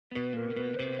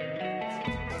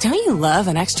Don't you love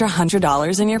an extra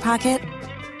 $100 in your pocket?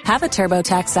 Have a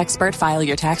TurboTax expert file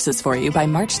your taxes for you by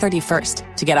March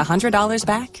 31st to get $100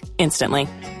 back instantly.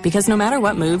 Because no matter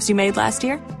what moves you made last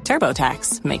year,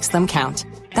 TurboTax makes them count.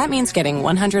 That means getting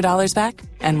 $100 back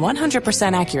and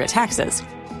 100% accurate taxes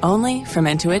only from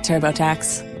Intuit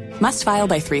TurboTax. Must file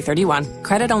by 3/31.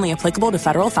 Credit only applicable to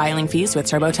federal filing fees with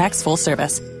TurboTax full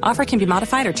service. Offer can be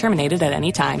modified or terminated at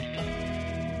any time.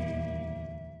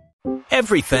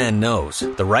 Every fan knows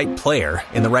the right player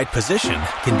in the right position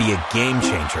can be a game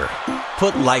changer.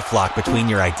 Put LifeLock between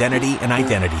your identity and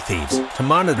identity thieves to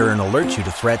monitor and alert you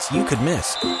to threats you could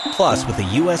miss. Plus, with a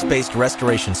U.S.-based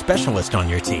restoration specialist on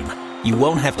your team, you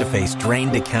won't have to face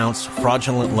drained accounts,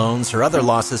 fraudulent loans, or other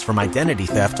losses from identity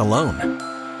theft alone.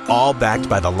 All backed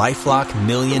by the LifeLock $1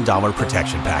 Million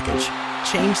Protection Package.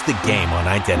 Change the game on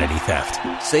identity theft.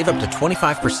 Save up to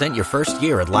 25% your first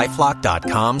year at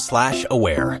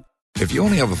LifeLock.com/aware. If you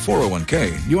only have a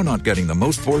 401k, you're not getting the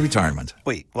most for retirement.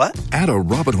 Wait, what? Add a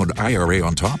Robinhood IRA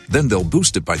on top, then they'll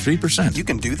boost it by 3%. You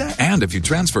can do that? And if you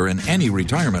transfer in any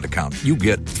retirement account, you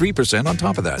get 3% on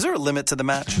top of that. Is there a limit to the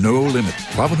match? No limit.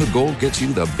 Robinhood Gold gets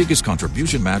you the biggest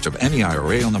contribution match of any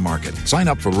IRA on the market. Sign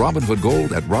up for Robinhood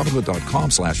Gold at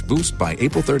Robinhood.com/boost by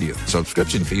April 30th.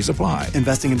 Subscription fees apply.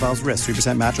 Investing involves risk.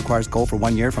 3% match requires gold for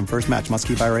 1 year from first match. Must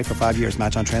keep IRA for 5 years.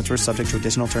 Match on transfers subject to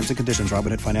additional terms and conditions.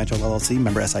 Robinhood Financial LLC,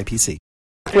 member SIPC.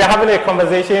 We are having a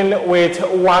conversation with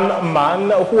one man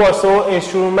who was so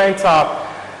instrumental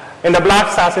in the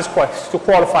Black Stars' quest to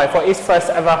qualify for its first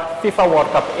ever FIFA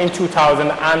World Cup in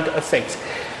 2006.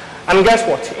 And guess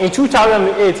what? In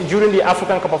 2008, during the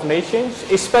African Cup of Nations,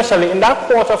 especially in that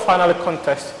quarter-final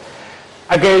contest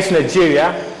against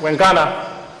Nigeria, when Ghana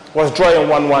was drawing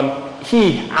 1-1,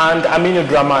 he and Aminu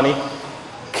Dramani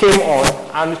came on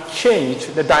and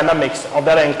changed the dynamics of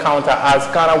that encounter as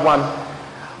Ghana won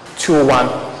 2-1.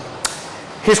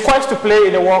 His quest to play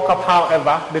in the World Cup,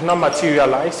 however, did not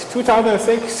materialize.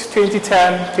 2006,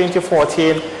 2010,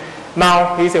 2014,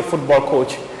 now he's a football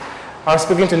coach. I'm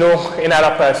speaking to no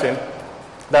another person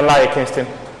than Lai Kingston.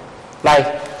 Lai,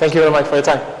 thank you very much for your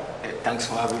time. Hey, thanks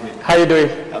for having me. How are you doing?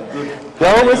 I'm good.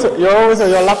 You're always on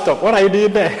your laptop. What are you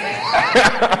doing there?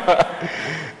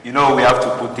 You know, we have to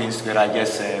put things together. I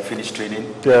just finished training.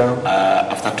 Yeah.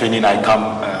 After training, I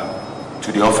come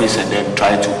to the office and then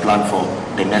try to plan for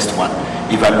the next one,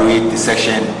 evaluate the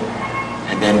section,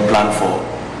 and then plan for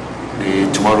the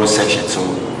tomorrow's section. So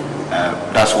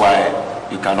that's why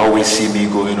you can always see me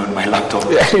going on my laptop.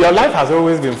 Yeah, your life has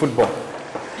always been football.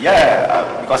 Yeah,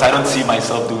 because I don't see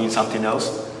myself doing something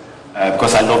else.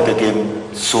 Because I love the game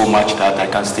so much that I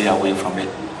can't stay away from it.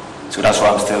 So that's why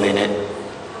I'm still in it.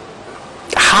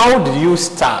 How did you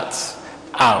start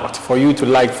out for you to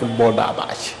like football that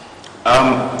much?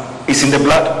 It's in the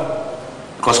blood,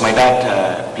 because my dad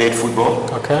played football.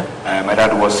 Okay. My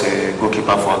dad was a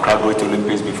goalkeeper for Accra Great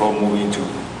Olympics before moving to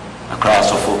Accra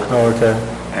Suffolk. Oh, okay.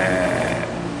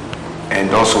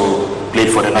 And also played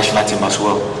for the national team as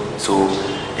well. So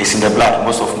it's in the blood.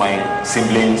 Most of my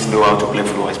siblings know how to play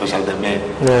football, especially the men,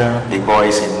 the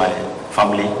boys in my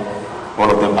family, all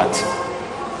of them. But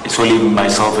it's only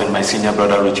myself and my senior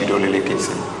brother Richard Olele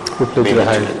Kingston who played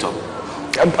to the top.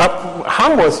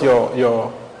 How was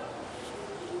your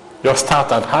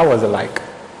start at? How was it like?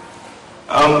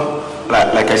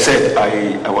 Like I said,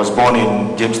 I was born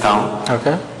in Jamestown.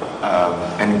 Okay.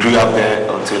 And grew up there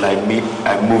until I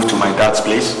moved to my dad's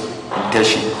place in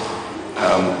Teshi.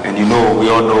 And you know, we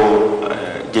all know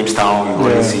Jamestown. You go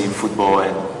and see football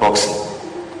and boxing.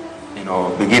 You know,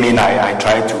 beginning I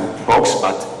tried to box,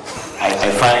 but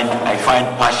I find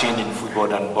passion in football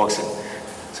than boxing.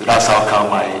 So that's how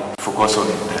come I focus on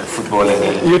football.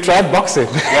 And you tried boxing?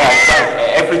 Yeah, I tried.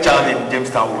 Every child in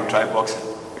Jamestown will try boxing. You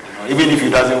know, even if you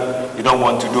don't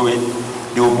want to do it,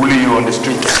 they will bully you on the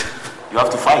street. You have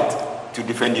to fight to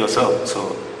defend yourself.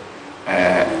 So,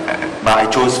 but I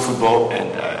chose football,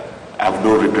 and I have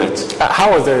no regrets.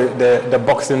 How was the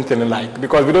boxing thing like?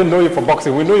 Because we don't know you for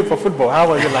boxing, we know you for football. How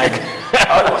was it like?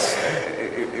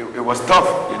 It was tough,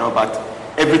 you know. But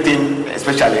everything,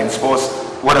 especially in sports,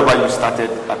 whatever you started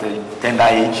at a tender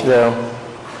age,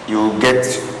 you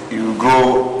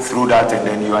grow through that, and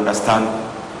then you understand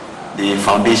the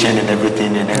foundation and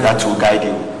everything, and then that will guide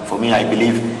you. For me, I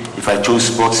believe if I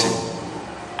chose boxing,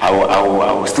 I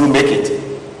will still make it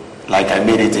like I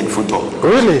made it in football.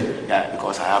 Really? Yeah,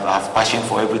 because I have passion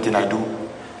for everything I do.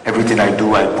 Everything I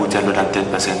do, I put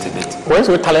 110% in it. Were you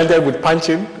so talented with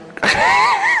punching?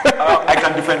 I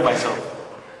can defend myself.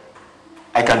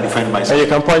 And you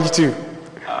can punch too?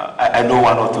 I know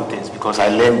one or two things because I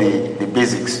learned the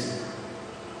basics.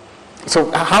 So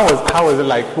how was it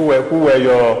like? Who were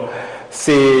your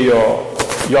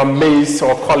your mates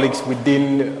or colleagues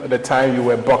within the time you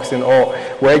were boxing, or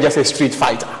were you just a street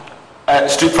fighter?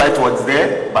 Street fight was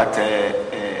there, but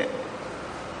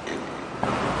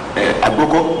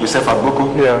Agboko, Joseph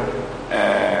Agboko,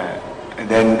 and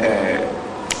then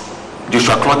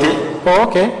Joshua Clotte. Oh,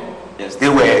 okay. Yes, they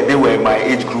were my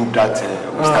age group that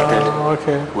we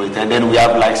started with, and then we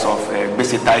have likes of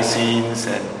Bessie Tysons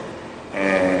and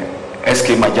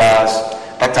SK Majas.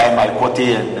 That time, my Kote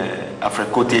and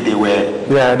Afrekote, they were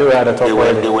at the top. They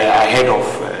were ahead of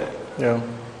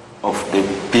the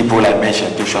people I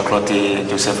mentioned, Joshua Clotte,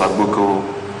 Joseph Agboko,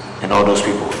 and all those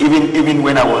people. Even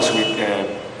when I was with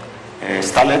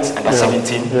Starlets under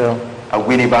 17 at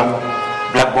Winneba,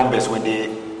 Black Bombers, when they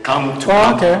come to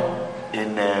camp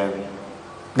in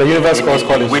the University Sports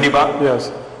College, Winneba.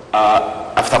 Yes.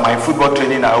 After my football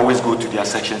training, I always go to their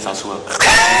sections as well.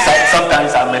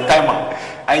 Sometimes I'm a timer.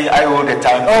 I hold the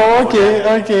time. Oh, okay.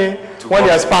 When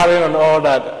they are sparring and all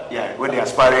that. Yeah, when they are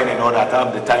sparring and all that,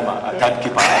 I'm the timer. A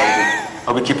timekeeper.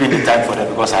 I'll be keeping the time for them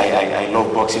because I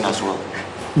love boxing as well.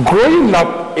 Growing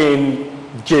up in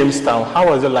Jamestown, how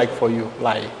was it like for you?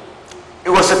 It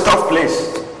was a tough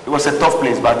place.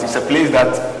 But it's a place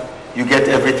that you get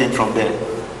everything from there.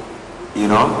 You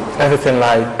know? Everything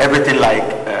like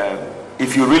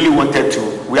if you really wanted to,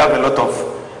 we have a lot of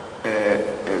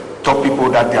top people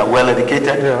that they are well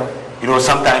educated. You know,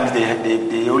 sometimes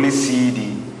they only see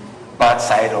the bad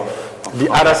side of the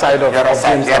other side of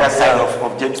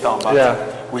Jamestown.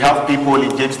 But we have people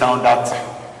in Jamestown that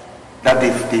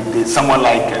they someone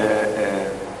like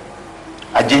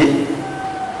Ajay,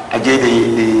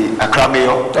 the Accra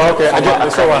mayor. Okay,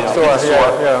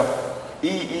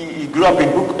 He grew up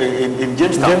in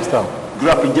Jamestown. Grew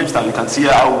up in Jamestown. You can see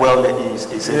how well he's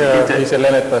educated. He's a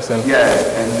learned person.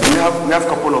 And we have a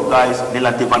couple of guys,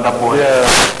 Nilante Van Der Poel.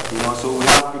 You know, so we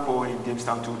have people in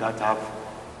Jamestown too that have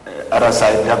other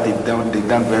side. They've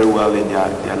done very well in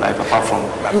their life, apart from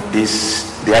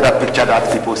the other picture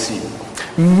that people see.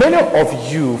 Many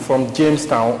of you from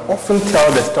Jamestown often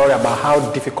tell the story about how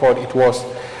difficult it was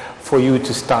for you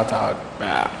to start out.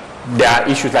 There are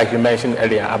issues like you mentioned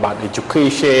earlier about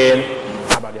education,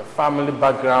 about your family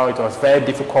background. It was very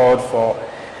difficult for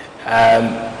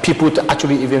people to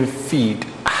actually even feed.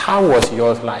 How was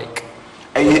yours like?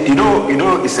 You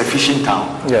know, it's a fishing town.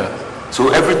 So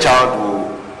every child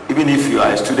will, even if you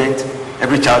are a student,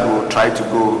 every child will try to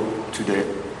go to the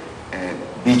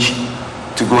beach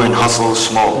to go and hustle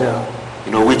small.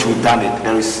 You know, which we've done it.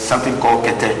 There is something called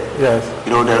kete.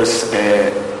 You know, there is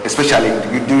especially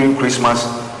during Christmas.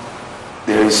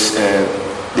 There's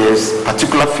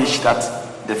particular fish that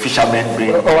the fishermen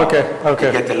bring.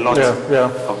 They get a lot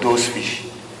of those fish.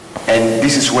 And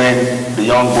this is when the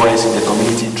young boys in the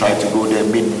community try to go there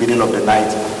middle of the night.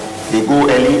 They go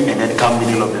early and then come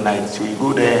middle of the night. So you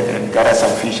go there and gather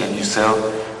some fish and you sell,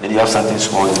 then you have something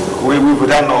small. We've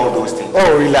done all those things.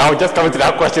 Oh, really? I was just coming to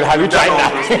that question. Have you tried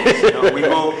that? You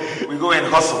know, we go and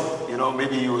hustle. You know,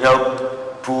 maybe you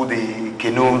help pull the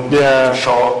canoe to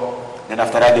shore. Then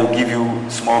after that, they'll give you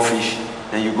small fish.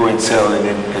 Then you go and sell and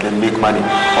then make money.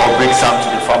 Or bring some to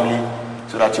the family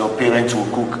so that your parents will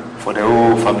cook for the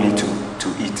whole family to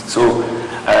eat. So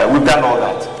we've done all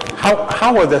that.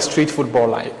 How was the street football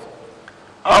like?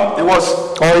 It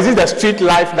was. Or is it the street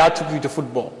life that took you to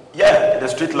football? Yeah, the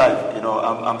street life. You know,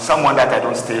 I'm someone that I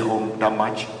don't stay home that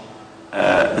much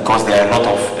because there are a lot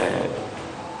of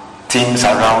teams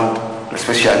around,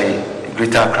 especially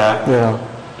Greater Accra.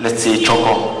 Let's say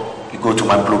Choco. You go to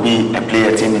Mamplobi and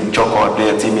play a team in Choco, I play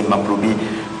a team in Mamplobi,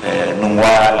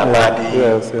 Nungwa,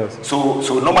 Labadi.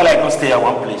 So normally I don't stay at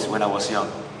one place when I was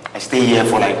young. I stay here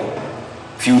for like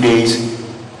few days,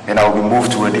 and I'll be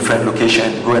moved to a different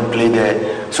location, go and play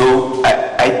there. So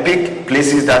I pick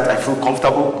places that I feel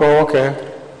comfortable.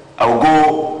 I'll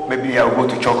go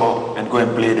to Choco and go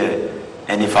and play there.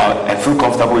 And if I feel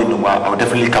comfortable in Nungwa, I'll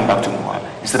definitely come back to Nungwa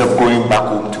instead of going back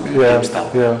home to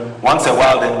Jamestown. Once a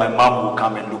while, then my mom will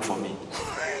come and look for me.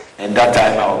 And that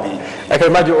time I'll be... I can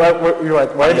imagine, were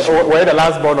you the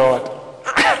last born or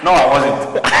what? No, I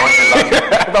wasn't the last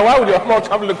born. But why would your mom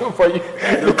come looking for you?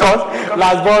 Because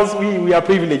last borns, we are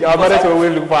privileged. Our mothers will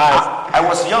look for us. I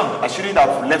was young. I shouldn't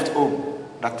have left home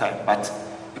that time. But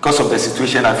because of the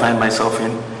situation I find myself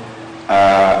in,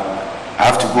 I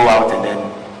have to go out and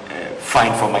then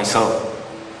find for myself.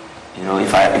 You know,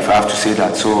 if I have to say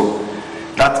that. So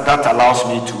that allows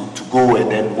me to go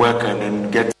and then work and then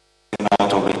get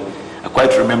out of it. I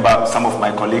quite remember some of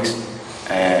my colleagues,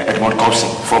 Edmond Cobson,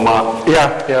 former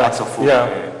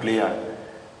player,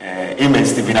 him and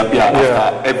Stephen Apia,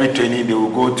 after every training they will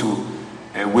go to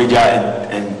Wager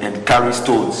and carry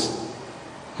stones,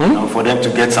 you know, for them to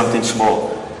get something small.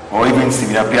 or even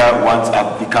Stephen Appiah once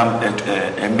have become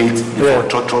a mate before,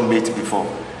 trotro mate before.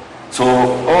 So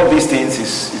all these things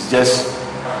is just.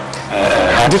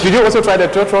 Did you also try the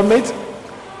trotro mate?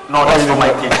 No, that's not my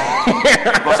thing.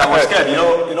 Because I was scared.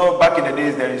 You know, back in the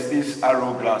days there is this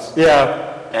arrow glass.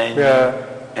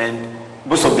 And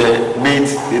most of the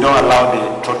mates, they don't allow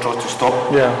the trotro to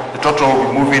stop. Yeah. The trotro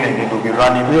will be moving and then they'll be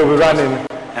running. You'll be running.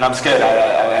 And I'm scared.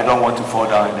 I don't want to fall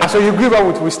down. And so you grew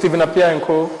up with Stephen Appiah and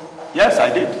co? Yes, I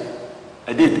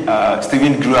did.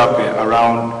 Stephen grew up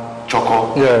around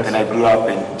Choco, and I grew up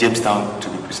in Jamestown, to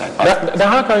be precise. Then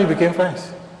how come you became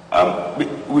friends?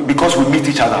 Because we meet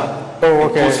each other. Oh,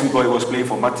 okay. Post football, he was playing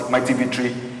for Mighty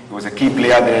Victory. He was a key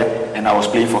player there, and I was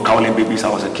playing for Cowley Babies. I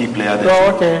was a key player there.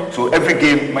 Oh, okay. So every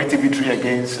game, Mighty Victory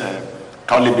against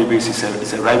Cowley Babies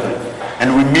is a rivalry,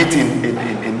 and we meet in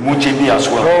Muchendi as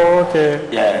well. Oh, okay.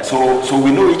 Yeah. So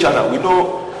we know each other. We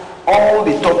know all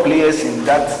the top players in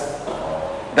that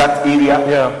area.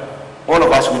 Yeah. All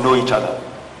of us, we know each other.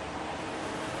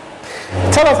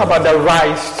 Tell us about the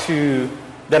rise to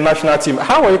the national team.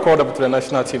 How were you called up to the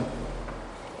national team?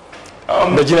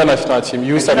 The junior national team,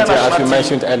 U17, as you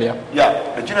mentioned earlier.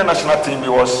 Yeah, the junior national team, it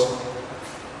was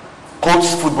coach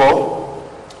football.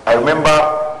 I remember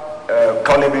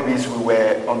Cowley Babies, we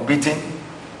were unbeaten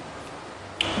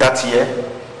that year.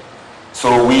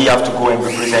 So we have to go and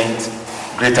represent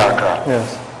Greater Accra,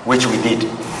 which we did.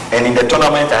 And in the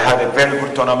tournament, I had a very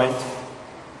good tournament.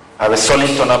 I had a solid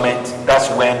tournament. That's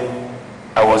when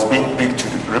I was being picked to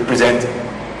represent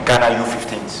Ghana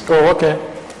U15s. Oh, okay.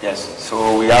 Yes,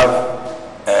 so we have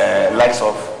likes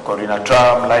of Corina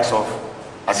Tram, likes of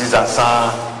Aziz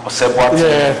Ansar,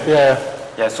 Osebwati.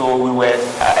 Yeah, so we were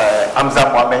Hamza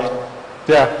Mohammed.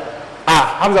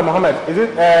 Hamza Mohammed. Is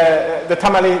it the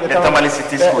Tamale? The Tamale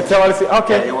City School.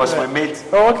 Okay. Yeah, it was my mate.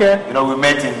 Oh, okay. You know, we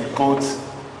met in courts.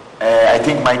 I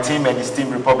think my team and his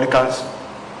team, Republicans,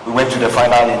 we went to the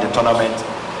final in the tournament,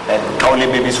 and Cowley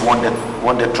Babies won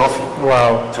the trophy.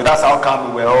 Wow. So that's how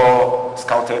come we were all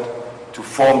scouted to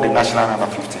form the national under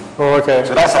 15. Oh, okay.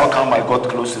 So that's how come I got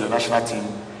close to the national team.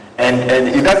 And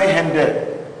it doesn't end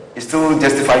there. It still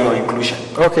justify your inclusion.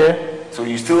 Okay. So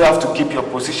you still have to keep your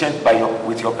position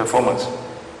with your performance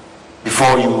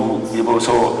before you be able.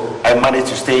 So I managed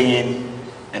to stay in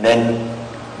and then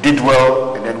did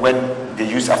well. And then when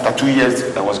after 2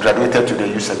 years, I was graduated to the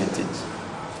U17s.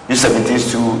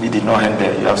 U17s too, it did not end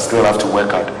there. You still have to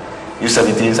work hard.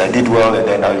 U17s, I did well, and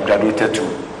then I graduated to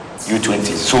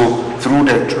U20s. So through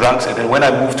the ranks, and then when I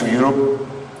moved to Europe,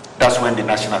 that's when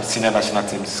the senior national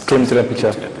teams came to the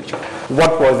picture.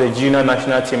 What was the junior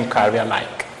national team career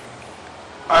like?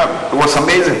 It was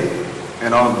amazing. You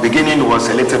know, beginning was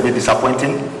a little bit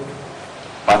disappointing,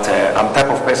 but I'm the type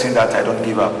of person that I don't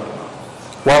give up.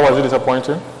 Why was it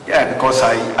disappointing? Yeah, because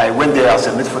I went there as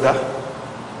a midfielder,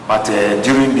 but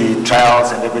during the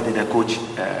trials and everything, the coach,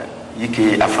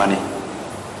 Ike Afani,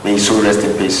 may he so rest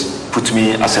in peace, put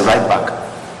me as a right back.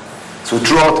 So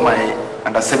throughout my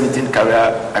under-17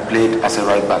 career, I played as a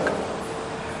right back,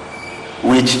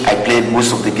 which I played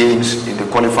most of the games in the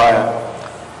qualifier.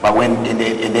 But in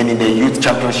the youth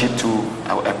championship too,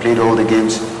 I played all the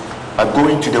games. But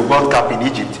going to the World Cup in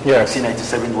Egypt,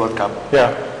 1997 World Cup,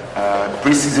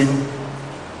 pre-season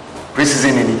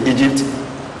in Egypt,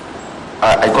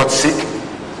 I got sick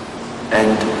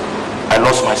and I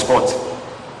lost my spot.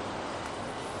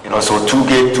 You know, so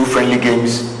two friendly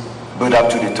games built up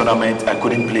to the tournament. I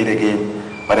couldn't play the game,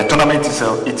 but the tournament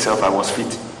itself I was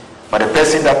fit. But the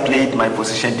person that played my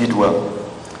position did well.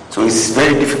 So it's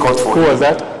very difficult for Who was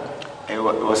that? It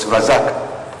was Razak.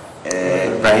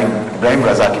 Ibrahim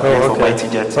Razak. He played for Mighty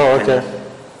Jets. Oh, okay.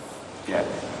 Yeah.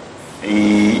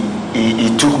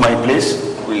 He took my place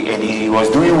and he was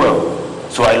doing well.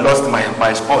 So I lost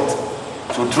my spot.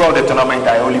 So throughout the tournament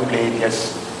I only played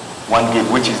one game,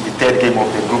 which is the third game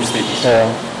of the group stages.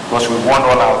 Because we won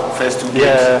all our first 2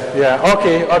 games.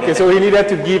 Okay. So we needed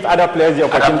to give other players the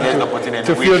opportunity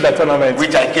to fill the tournament.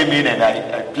 Which I came in and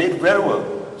I played very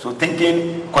well. So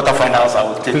thinking quarterfinals, I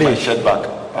would take my shirt back.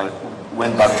 I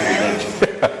went back to the bench.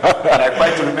 And I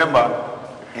quite remember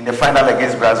in the final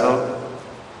against Brazil,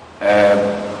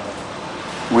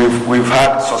 we've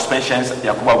had suspensions.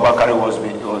 Yakubu Abubakar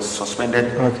was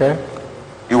suspended. Okay.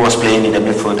 He was playing in the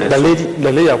midfield. The late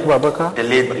Yakubu Abubakar? The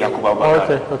late Yakubu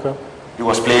Abubakar. Okay. He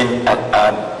was playing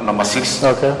at number 6.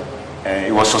 Okay.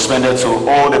 He was suspended, so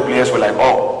all the players were like,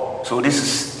 oh, so this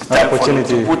is the time for him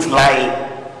to put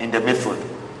Lai in the midfield.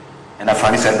 And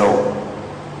Afani said, no,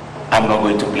 I'm not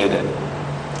going to play there.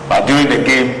 But during the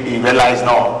game, he realized,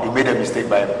 no, he made a mistake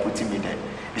by putting me there.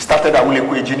 He started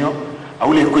Awulekwe Junior.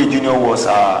 Awulekwe Junior was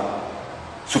a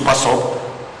super sub.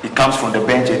 he comes from the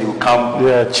bench and he will come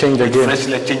change the game.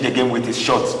 Change the game with his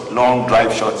shots, long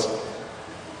drive shots.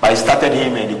 But I started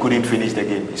him and he couldn't finish the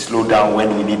game. He slowed down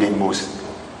when we needed him most.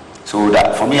 So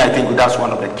that, for me, I think that's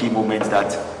one of the key moments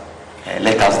that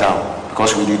let us down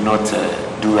because we did not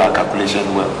do our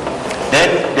calculation well.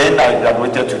 Then I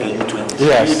graduated to the U20s.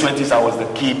 Yes. The U20s, I was the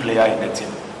key player in the team.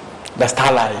 The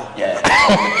starlight. Yeah,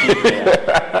 the key player.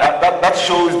 that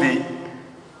shows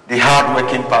the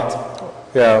hard-working part.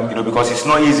 Yeah. Because it's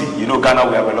not easy. Ghana,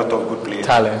 we have a lot of good players.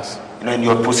 Talents. And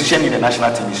your position in the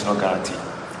national team is not guaranteed,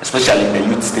 especially in the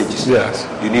youth stages. Yes.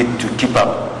 You need to keep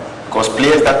up. Because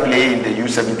players that play in the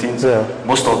U17s,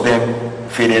 most of them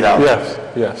faded out. Yes.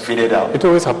 Faded out. It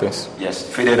always happens. Yes,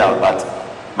 faded out. But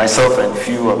myself and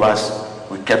few of us,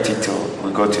 we kept it till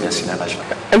we got to the senior national.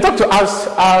 And talk to us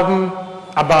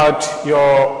about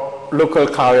your local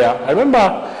career. I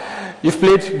remember you've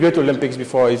played Great Olympics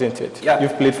before, isn't it? Yeah.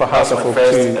 You've played for House of Oak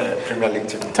too. Premier League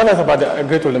team. Tell us about the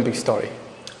Great Olympics story.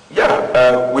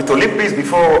 Yeah, with Olympics,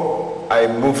 before I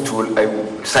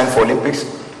signed for Olympics,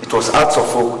 it was Hearts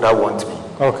of Oak that wanted me.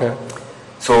 Okay.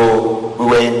 So we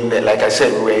were in, like I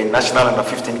said, we were in National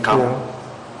Under-15 camp,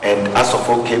 and Hearts of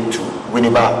Oak came to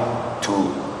Winneba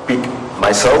to pick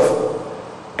myself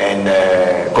and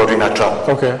Godwin Atram.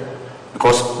 Okay.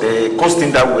 Because the coast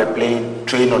team that we were playing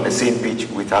trained on the same pitch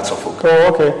with Hearts of Oak. Oh,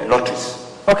 okay. Lotteries.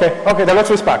 Okay, the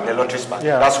Lotteries Park. The Lotteries Park.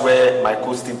 Yeah. That's where my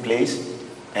coast team plays,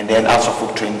 and then Hearts of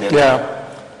Oak trained there. Yeah.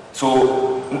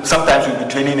 So sometimes we'll be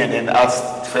training, and then Hearts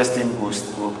first team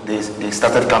they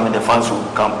started coming, the fans will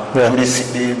come. Yeah. So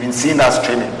they've been seeing us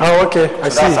training. Oh, okay. I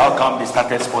see. That's how come they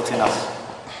started spotting us.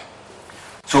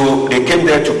 So they came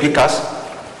there to pick us,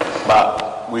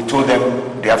 but we told them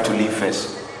they have to leave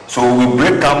first. So we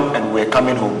break camp and we're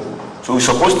coming home. So we're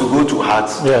supposed to go to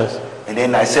Hearts. Yes. And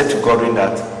then I said to Godwin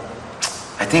that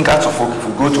I think Hearts of Oak, if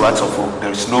we go to Hearts of Oak,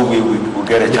 there is no way we will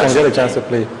get a chance. You can get a chance to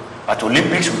play. At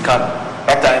Olympics we can.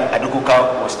 That time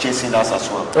Adekoka was chasing us as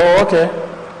well. Oh, okay.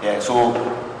 Yeah, so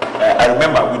I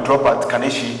remember we dropped at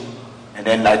Kaneshi, and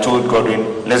then I told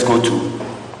Godwin, let's go to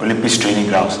Olympics training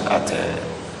grounds at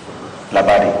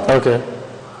Labari. Okay.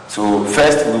 So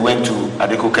first we went to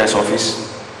Adekoka's office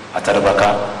at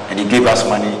Adabaka, and he gave us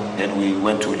money, then we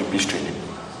went to Olympics training.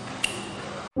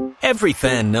 Every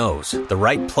fan knows the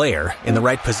right player in the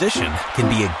right position can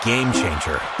be a game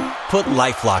changer. Put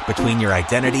LifeLock between your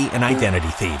identity and identity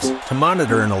thieves to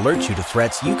monitor and alert you to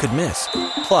threats you could miss.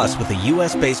 Plus, with a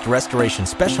U.S.-based restoration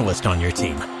specialist on your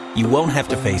team, you won't have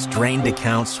to face drained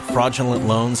accounts, fraudulent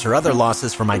loans, or other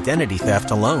losses from identity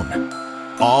theft alone.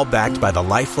 All backed by the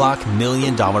LifeLock $1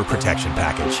 Million Protection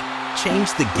Package.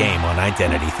 Change the game on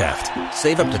identity theft.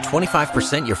 Save up to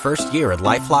 25% your first year at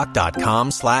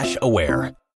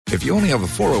LifeLock.com/aware. If you only have a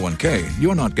 401k,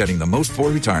 you're not getting the most for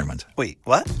retirement. Wait,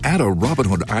 what? Add a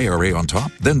Robinhood IRA on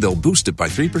top, then they'll boost it by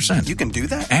 3%. You can do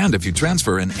that? And if you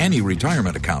transfer in any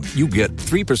retirement account, you get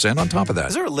 3% on top of that.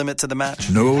 Is there a limit to the match?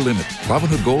 No limit.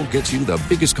 Robinhood Gold gets you the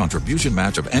biggest contribution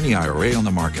match of any IRA on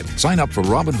the market. Sign up for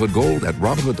Robinhood Gold at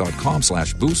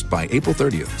Robinhood.com/boost by April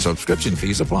 30th. Subscription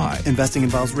fees apply. Investing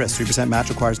involves risk. 3% match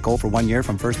requires gold for 1 year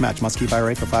from first match. Must keep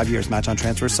IRA for 5 years. Match on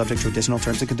transfers subject to additional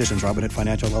terms and conditions. Robinhood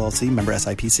Financial LLC. Member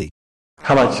SIPC.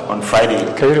 How much? On Friday.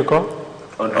 Can you recall?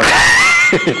 On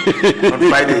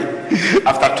Friday.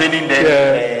 After training then,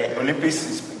 Olympics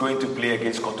is going to play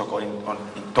against Kotoko in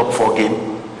top 4 game.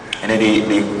 And then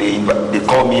they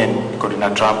call me and Godwin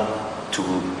Atram to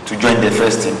join the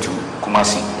first team to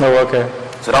Kumasi. Oh, okay.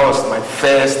 So that was my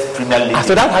first Premier League.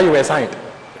 So that's how you were signed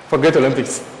for Great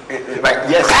Olympics?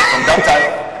 Yes, from that time.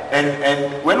 And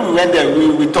when we went there,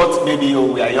 we thought maybe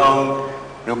we are young,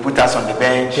 they'll put us on the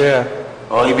bench. Yeah.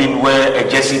 Or even wear a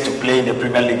jersey to play in the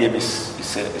Premier League game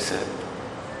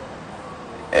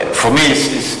for me,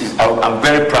 I'm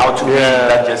very proud to be in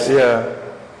that jersey. Yeah.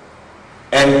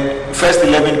 And first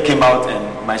 11 came out,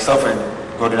 and myself and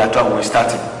Godwin Atram were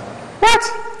starting. What?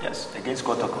 Yes, against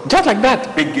Kotoko. Just like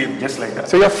that? Big game, just like that.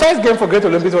 So your first game for Great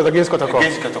Olympics was against Kotoko?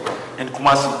 Against Kotoko in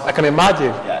Kumasi. I can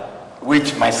imagine. Yeah,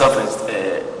 which myself and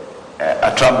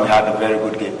Atram, we had a very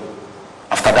good game.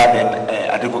 After that, then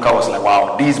Adekoka was like,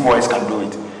 wow, these boys can do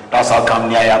it. That's how come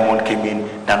Niayamon came in,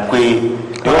 Dankwe.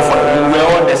 We were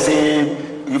all the same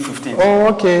U15. Oh,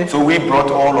 okay. So we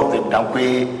brought all of them,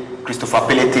 Dankwe, Christopher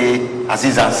Pelete,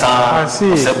 Aziz Ansan,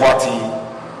 Osebwati.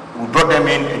 We brought them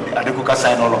in, and Adekoka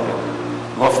signed all of them.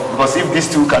 Because if these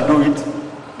two can do it,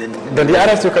 then the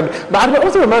others two can. But I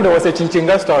also remember there was a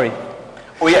Chinchinga story.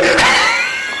 Oh, yeah.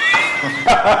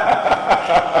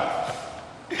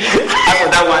 After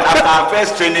that one, after our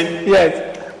first training,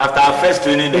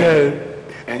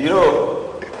 and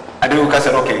Adekoka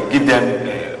said, okay, give them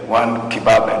one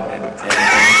kebab and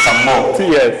some more.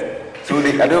 Yes. So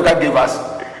the Adeoka gave us,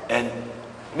 and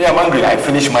me, I'm hungry. I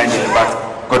finished mine there,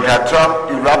 but God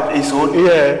he wrapped his own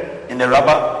in the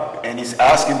rubber, and I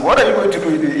asked him, "What are you going to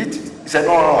do to eat?" He said,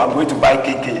 "No, I'm going to buy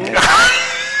cake."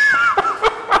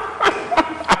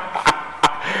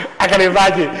 I can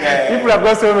imagine. People have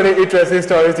got so many interesting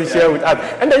stories to share with us.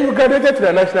 And then you graduated to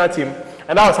the national team,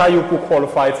 and that was how you could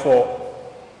qualify for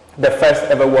the first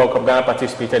ever World Cup Ghana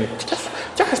participated.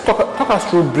 Just talk us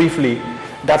through briefly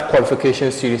that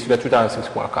qualification series for the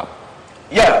 2006 World Cup.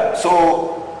 Yeah,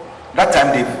 so that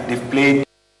time they've played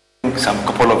some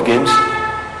couple of games,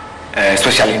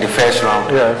 especially in the first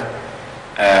round. Yes.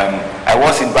 I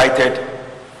was invited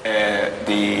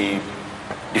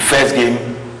the first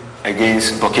game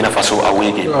against Burkina Faso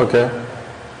away game. Okay.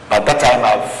 But that time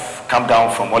I've come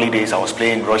down from holidays. I was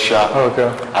playing in Russia. Okay.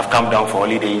 I've come down for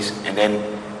holidays, and then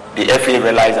the FA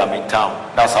realized I'm in town.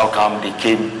 That's how come they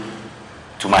came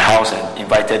to my house and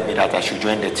invited me that I should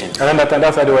join the team. And then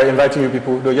that's how they were inviting you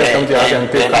people. They just come to your house and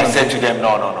play. Then I said to them,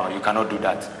 no, you cannot do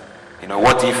that. You know,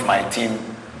 what if my team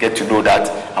get to know that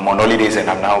I'm on holidays and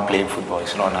I'm now playing football?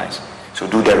 It's not nice. So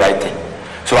do the right thing.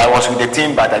 So I was with the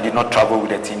team, but I did not travel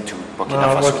with the team to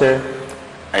Burkina Faso. Okay.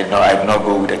 I did not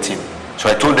go with the team. So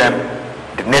I told them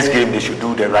the next game they should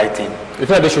do the right thing. You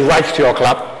thought they should write to your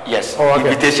club? Yes. Oh, okay.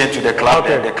 Invitation to the club,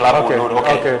 and the club will know.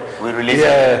 We release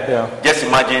it. Yeah. Just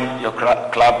imagine your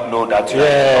club know that you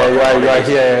are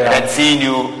here, and seeing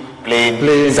you playing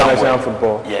international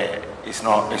football. Yeah, it's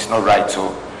not right.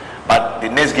 So, but the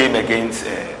next game against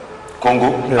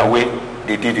Congo away,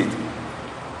 they did it.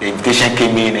 The invitation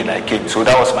came in and I came. So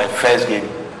that was my first game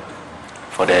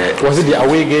for the. Was it the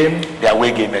away game? The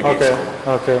away game against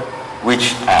Congo. Okay.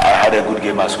 Which I had a good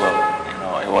game as well. You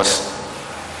know, it was.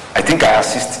 I think I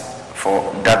assist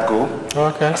for that goal.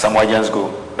 Okay. Samoajan's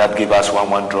goal that gave us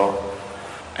 1-1 draw.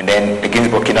 And then against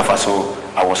Burkina Faso,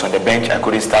 I was on the bench. I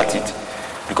couldn't start it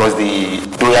because the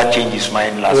Doya changed his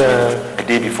mind last week, the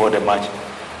day before the match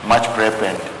prep,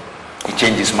 and he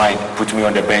changed his mind, put me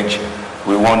on the bench.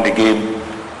 We won the game.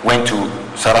 Went to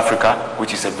South Africa,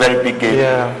 which is a very big game.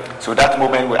 Yeah. So that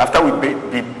moment, after we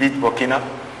beat Burkina,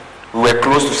 we were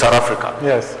close to South Africa.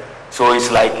 Yes. So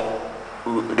it's like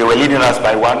they were leading us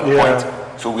by 1 point.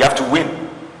 So we have to win.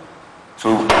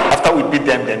 So after we beat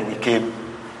them, then we came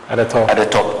at the top.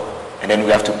 And then we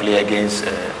have to play against.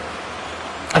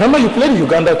 I remember you played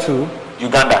Uganda too.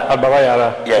 Uganda. At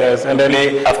Babayara. Yes. And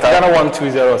then after Ghana won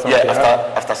 2-0 or something.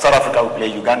 Yeah. After South Africa, we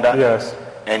play Uganda. Yes.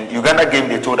 And Uganda game,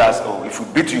 they told us, if we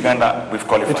beat Uganda, we've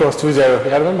qualified. It was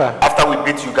 2-0, I remember. After we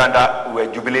beat Uganda, we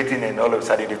were jubilating, and all of a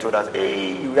sudden they told us,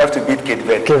 hey, we have to beat Cape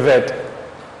Verde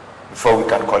before we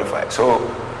can qualify. So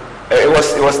it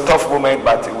was a tough moment,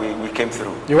 but we came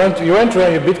through. You went through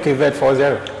and you beat Cape Verde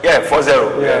 4-0. Yeah,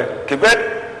 4-0. Yeah. Cape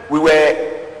Verde, we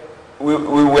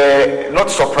were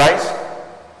not surprised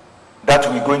that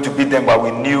we're going to beat them, but we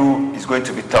knew it's going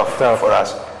to be tough for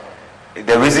us.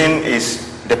 The reason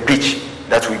is the pitch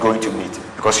that we're going to meet,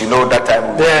 because that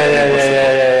time we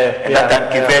and that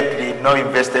time Cape Verde did not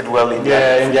invested well in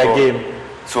their game,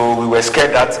 so we were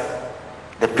scared that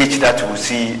the pitch that we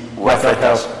see will affect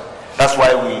us. That's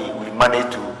why we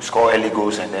managed to score early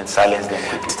goals and then silence them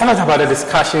quickly. Tell us about the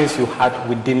discussions you had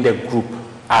within the group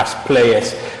as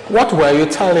players. What were you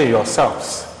telling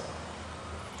yourselves?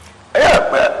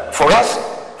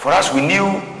 For us, we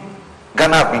knew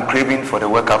Ghana have been craving for the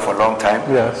World Cup for a long time.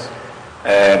 Yes.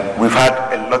 We've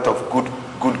had a lot of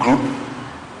good group,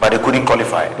 but they couldn't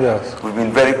qualify. Yes. We've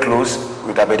been very close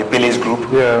with Abedi Pele's group,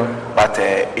 but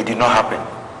it did not happen.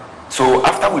 So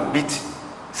after we beat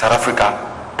South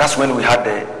Africa, that's when we had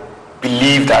the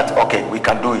belief that, okay, we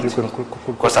can do it.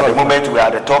 Because at the moment we are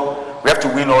at the top, we have to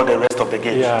win all the rest of the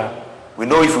games. Yeah. We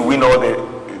know if we win all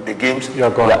the games, we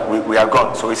are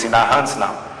gone. So it's in our hands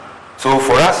now. So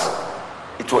for us,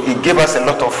 it gave us a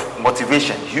lot of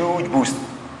motivation, huge boost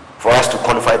for us to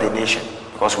qualify the nation,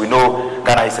 because we know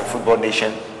Ghana is a football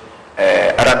nation.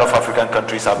 Other North African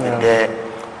countries have been there.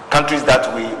 Countries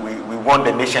that we won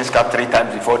the Nations Cup 3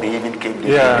 times before they even came.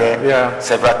 They've been there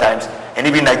several times. And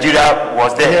even Nigeria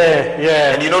was there.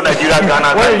 And Nigeria,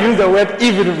 Ghana. When you use the word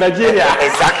even, Nigeria.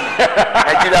 Exactly.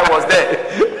 Nigeria was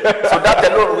there. So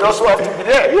that alone, we also have to be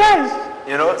there.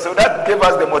 Yes. So that gave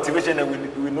us the motivation,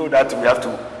 and we know that we have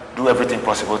to do everything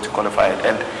possible to qualify it.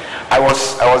 And I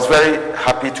was very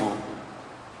happy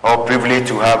or privileged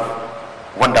to have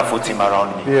wonderful team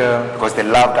around me. Because the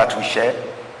love that we share.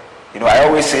 I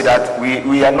always say that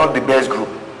we are not the best group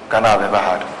Ghana have ever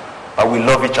had, but we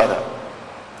love each other.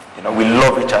 We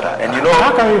love each other. And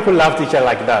how can people love each other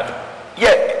like that?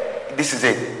 Yeah, this is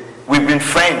it. we've been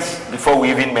friends before we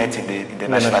even met in the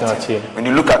national team. When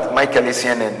you look at Michael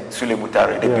Essien and Sule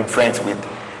Mutare, they've been friends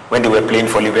when they were playing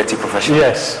for Liberty Professional.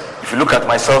 Yes. If you look at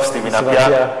myself, Stephen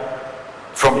Appiah,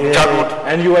 from childhood.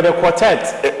 And you were the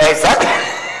quartet. Exactly.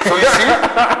 So you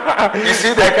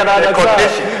see the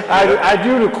condition. I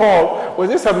do recall, was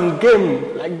there some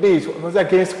game like this, was it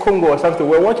against Congo or something,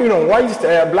 we're watching on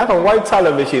black and white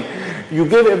television. You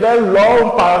gave a very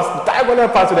long pass, diagonal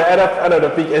pass to the other end of the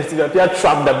pitch, and Stephen Appiah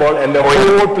trapped the ball, and the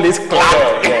whole place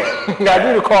clapped. I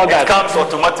do recall that. It comes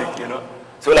automatic,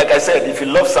 So like I said, if you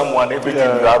love someone, everything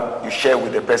you share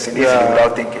with the person easily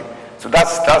without thinking. So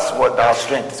that's what our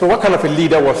strength. So what kind of a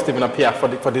leader was Stephen Appiah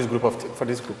for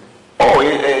this group? Oh,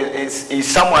 he's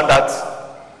someone that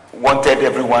wanted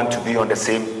everyone to be on the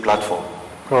same platform.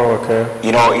 Oh, okay.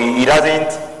 He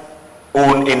doesn't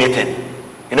own anything.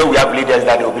 We have leaders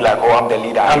that will be like, I'm the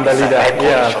leader. I'm the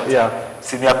leader. Yeah.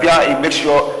 Stephen Appiah, he makes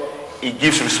sure he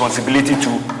gives responsibility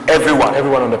to everyone.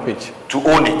 Everyone on the pitch. To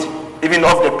own it. Even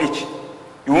off the pitch.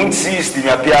 You won't see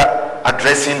Stephen Appiah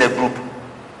addressing the group.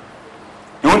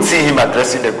 You won't see him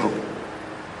addressing the group.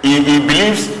 He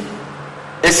believes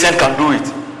Essien can do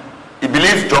it. He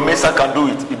believes John Mensah can do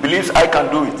it. He believes I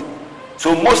can do it.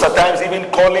 So most of the times,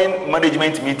 even calling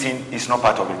management meeting is not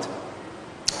part of it.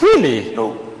 Really?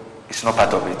 No, it's not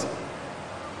part of it.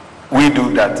 We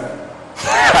do that.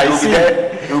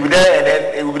 He'll be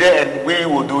there, and we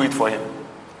will do it for him.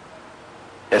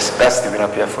 Yes, that's Stephen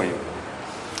Appiah for you.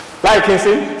 Like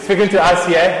Kinsey, speaking to us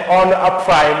here on a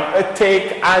Prime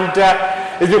Take, and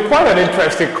it's been quite an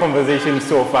interesting conversation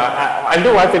so far. I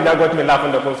know one thing that got me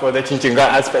laughing the most was the Chinchinga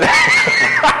aspect.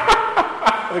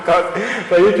 Because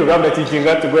for you to run the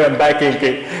Chinchinga to go and buy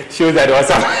Kenke shows that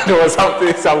there was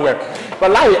something somewhere.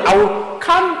 But I will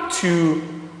come to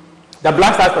the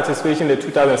Black Stars participation in the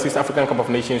 2006 African Cup of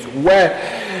Nations, where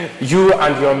you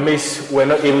and your mates were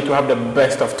not able to have the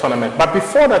best of tournament. But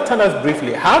before that, tell us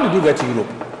briefly, how did you get to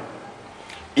Europe?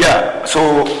 Yeah,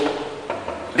 so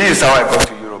this is how I got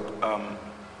to Europe.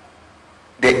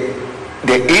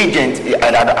 The agent,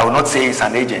 I will not say it's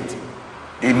an agent.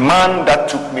 The man that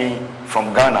took me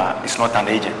from Ghana is not an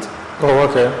agent. Oh,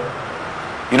 okay.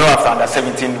 After under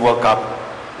 17 World Cup,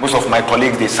 most of my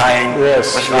colleagues, they signed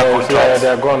professional contracts. Yeah,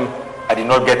 they're gone. I did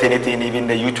not get anything, even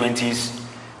the U20s.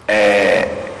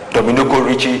 Domenico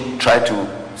Ricci tried to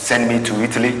send me to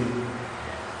Italy.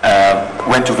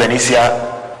 Went to Venezia,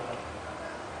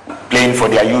 playing for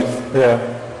their youth. Yeah.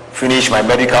 Finished my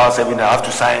medicals, everything I have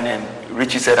to sign, and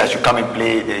Richie said I should come and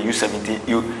play the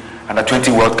U17, under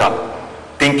 20 World Cup.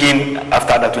 Thinking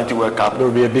after the 20 World Cup there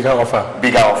will be a bigger offer.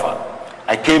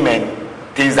 I came and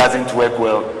things doesn't work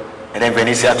well, and then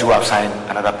Venezia too have signed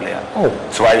another player. Oh.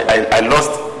 So I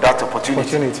lost that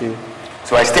opportunity.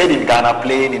 So I stayed in Ghana,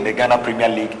 playing in the Ghana Premier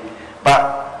League.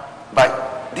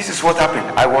 But this is what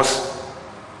happened.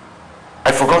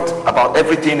 I forgot about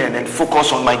everything and then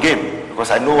focused on my game,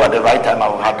 because I know at the right time I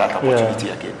will have that opportunity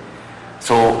again.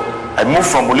 So I moved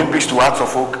from Olympics to Hearts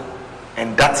of Oak,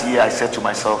 and that year I said to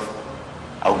myself,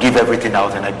 I'll give everything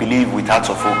out, and I believe with Hearts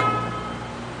of Oak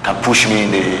can push me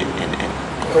in the.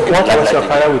 What was your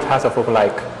career with Hearts of Oak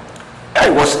like?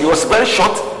 It was very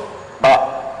short,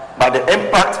 but the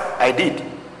impact I did,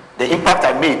 the impact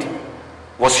I made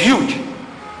was huge.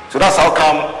 So that's how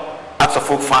come Hearts of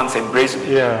Oak fans embraced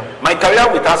me. Yeah. My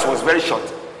career with us was very short,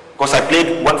 because I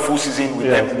played one full season with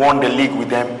them, won the league with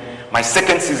them. My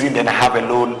second season, then I have a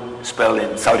loan spell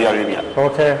in Saudi Arabia.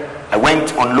 Okay. I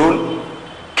went on loan,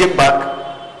 came back,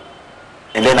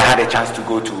 and then I had a chance to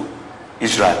go to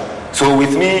Israel. So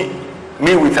with me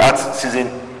with Hearts season,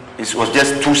 it was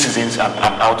just 2 seasons I'm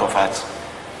out of Hearts.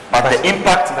 But the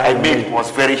impact I made was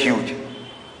very huge.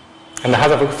 And the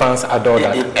Hearts of Oak fans adore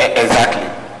that. Exactly.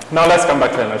 Now let's come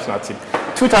back to the national team.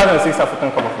 2006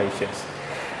 African Cup of Nations.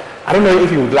 I don't know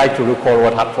if you would like to recall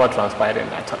what transpired in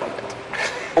that tournament.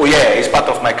 Oh yeah, it's part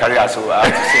of my career, so I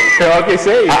have to say it. Okay,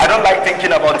 say it. I don't like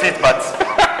thinking about it, but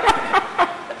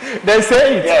then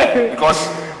say it. Yeah, because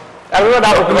I remember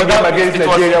that opening game against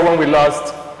Nigeria when we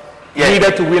lost.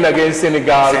 Needed to win against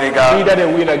Senegal. Needed to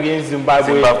win against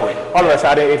Zimbabwe. All of a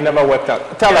sudden, it never worked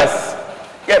out. Tell us.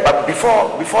 Yeah, but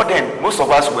before then, most of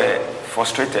us were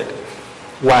frustrated.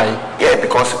 Why? Yeah,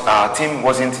 because our team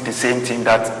wasn't the same team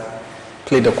that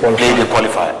played the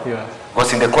qualifier. Yeah.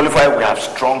 Because in the qualifier we have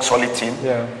strong, solid team.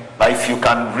 Yeah. But if you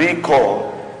can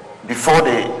recall, before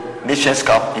the Nations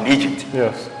Cup in Egypt,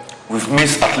 yes, we've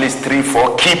missed at least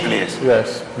 3-4 key players.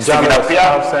 Yes. Jan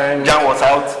was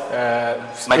out.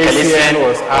 Michael Essien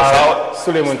was out.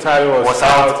 Sule Mutare was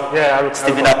out. Yeah.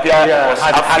 Stephen Appiah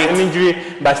had an injury,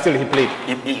 but still he played.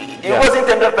 He wasn't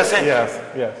 100%.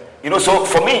 Yes. So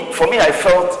for me, I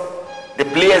felt the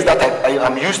players that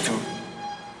I'm used to,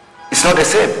 it's not the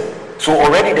same. So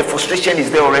already the frustration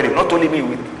is there already, not only me,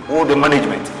 with all the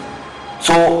management.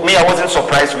 So me, I wasn't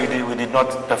surprised we did not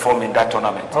perform in that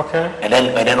tournament. Okay. And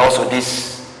then also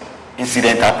this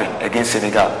incident happened against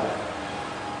Senegal.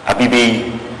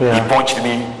 Abibe, he punched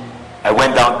me. I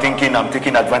went down thinking I'm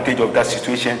taking advantage of that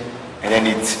situation, and then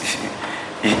it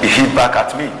hit back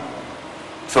at me.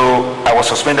 So I was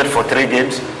suspended for 3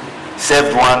 games,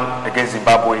 served 1 against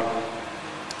Zimbabwe.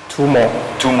 2 more.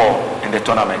 2 more in the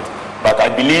tournament. But I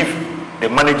believe the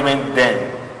management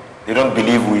then, they don't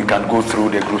believe we can go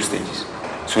through the group stages.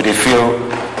 So they feel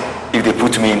if they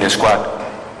put me in the squad,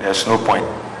 there's no point.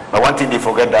 But one thing they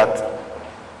forget that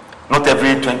not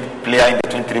every player in the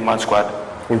 23-man squad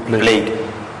played.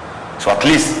 So at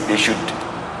least they should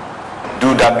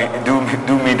do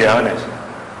me the honors.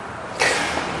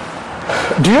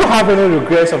 Do you have any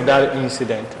regrets of that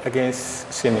incident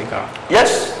against Senegal?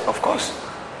 Yes, of course.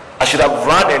 I should have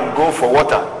run and go for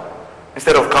water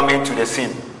instead of coming to the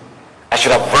scene. I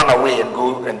should have run away and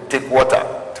go and take water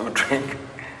to drink,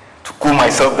 to cool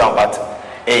myself down. But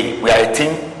hey, we are a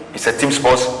team. It's a team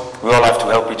sport. We all have to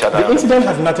help each other. The incident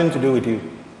has nothing to do with you.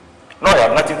 No, it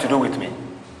had nothing to do with me.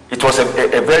 It was a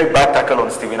very bad tackle on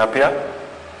Stephen Appiah.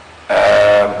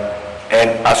 And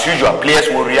as usual, players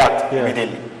will react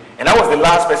immediately. And I was the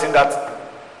last person that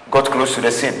got close to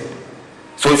the scene.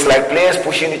 So it's like players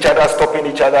pushing each other, stopping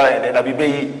each other, and then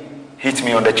Abibe hit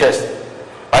me on the chest.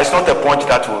 But it's not a punch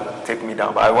that will take me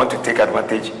down, but I want to take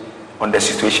advantage on the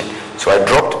situation. So I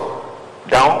dropped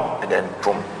down, and then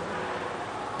boom.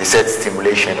 They said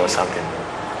stimulation or something.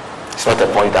 It's not a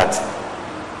point that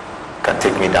can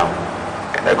take me down.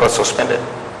 And I got suspended.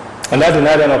 And that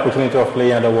denied an opportunity of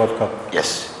playing at the World Cup?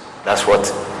 Yes, that's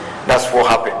what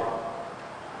happened.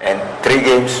 And 3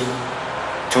 games,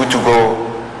 2 to go,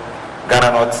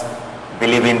 Ghana not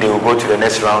believing they will go to the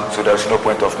next round, so there's no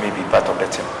point of me being part of the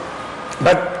team.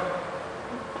 But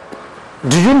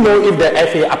do you know if the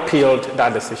FA appealed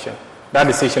that decision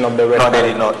of the red No, card? they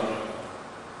did not.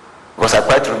 Because I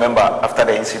quite remember after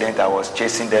the incident, I was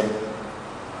chasing them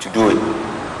to do it.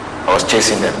 But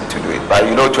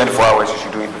 24 hours you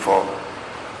should do it before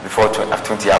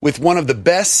 20 hours. With one of the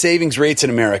best savings rates in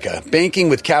America, banking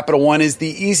with Capital One is the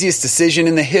easiest decision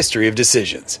in the history of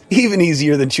decisions. Even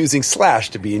easier than choosing Slash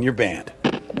to be in your band.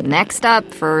 Next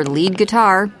up for lead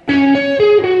guitar.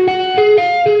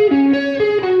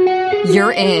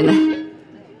 You're in.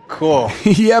 Cool.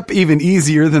 Yep, even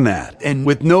easier than that. And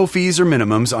with no fees or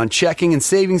minimums on checking and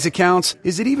savings accounts,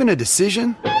 is it even a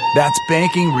decision? That's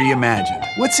banking reimagined.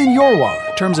 What's in your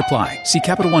wallet? Terms apply. See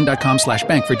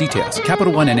CapitalOne.com/bank for details.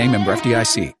 Capital One NA, member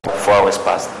FDIC. 4 hours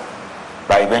passed.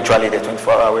 But eventually the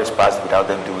 24 hours passed without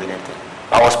them doing anything.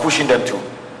 I was pushing them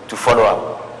to follow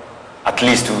up, at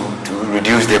least to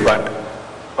reduce their ban.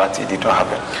 But it did not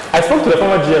happen. I spoke to the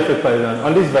former GFA president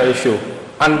on this very show,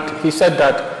 and he said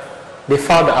that they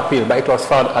filed the appeal, but it was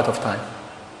filed out of time.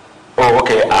 Oh,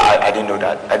 okay. I didn't know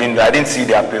that. I didn't see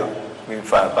the appeal being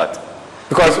filed, but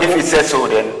because if it says so,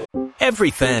 then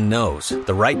Every fan knows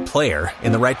the right player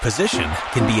in the right position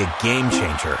can be a game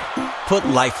changer. Put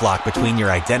LifeLock between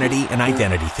your identity and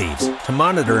identity thieves to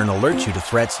monitor and alert you to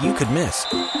threats you could miss.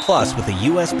 Plus, with a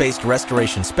U.S.-based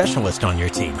restoration specialist on your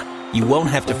team, you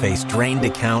won't have to face drained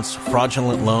accounts,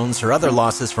 fraudulent loans, or other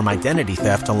losses from identity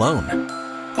theft alone.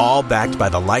 All backed by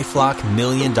the LifeLock $1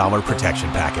 Million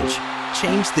Protection Package.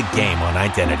 Change the game on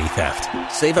identity theft.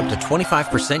 Save up to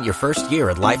 25% your first year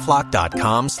at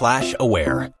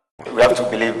LifeLock.com/aware. we have to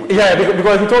believe. Yeah,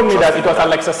 because he told me that it was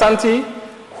Alexa Santi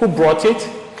who brought it.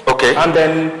 Okay. And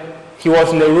then he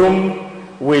was in the room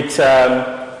with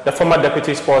the former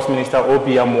Deputy Sports Minister,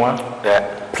 Obi Amwa,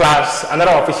 plus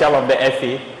another official of the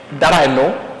FA that I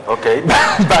know. Okay.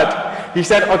 But he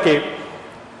said, okay,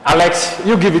 Alex,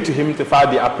 you give it to him to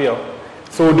file the appeal.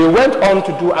 So they went on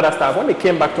to do other stuff. When they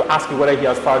came back to ask him whether he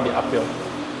has filed the appeal,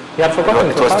 he had forgotten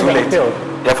it was too late. Appeal.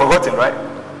 You have forgotten, right?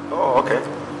 Oh, okay.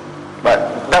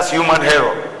 But that's human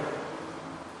error.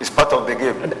 It's part of the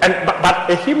game. But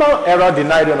a human error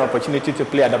denied you an opportunity to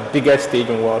play at the biggest stage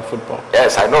in world football.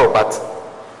 Yes, I know, but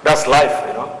that's life,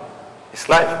 you know. It's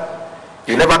life.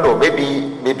 You never know.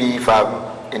 Maybe if I'm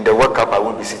in the World Cup, I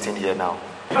won't be sitting here now.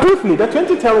 Briefly, the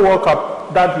 2010 World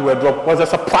Cup that you were dropped was a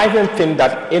surprising thing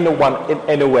that anyone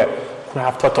anywhere could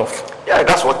have thought of. Yeah,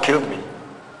 that's what killed me.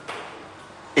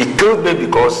 It killed me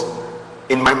because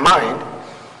in my mind,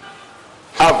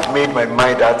 I've made my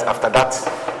mind that after that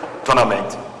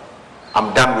tournament,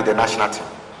 I'm done with the national team.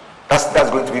 That's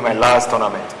going to be my last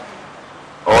tournament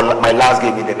or my last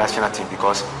game in the national team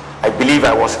because I believe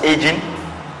I was aging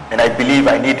and I believe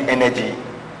I need energy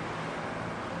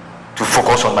to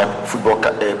focus on my football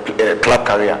club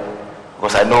career,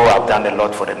 because I know I've done a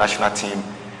lot for the national team.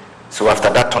 So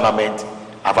after that tournament,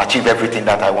 I've achieved everything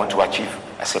that I want to achieve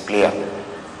as a player,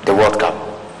 the World Cup.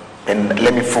 Then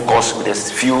let me focus with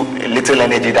this few little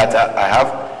energy that I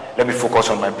have. Let me focus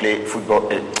on my football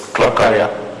club career.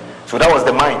 So that was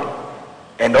the mind.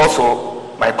 And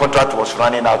also, my contract was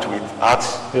running out with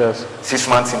Hearts. Yes. 6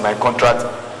 months in my contract.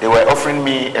 They were offering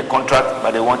me a contract,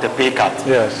 but they want a pay cut.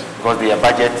 Yes. Because their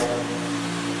budget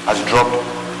has dropped.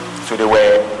 So they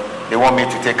want me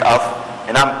to take half.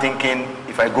 And I'm thinking,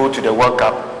 if I go to the World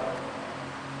Cup,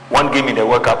 one game in the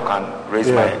World Cup can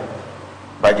raise my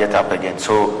budget up again.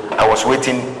 So I was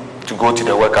waiting to go to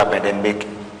the World Cup and then make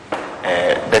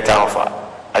a better offer.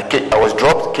 I was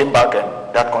dropped, came back,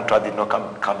 and that contract did not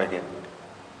come again.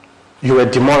 You were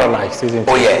demoralized, isn't it?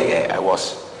 Oh yeah, I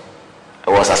was.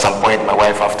 At some point, my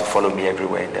wife had to follow me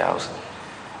everywhere in the house.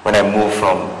 When I moved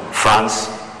from France,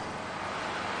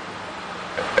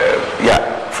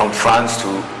 from France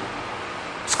to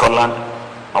Scotland,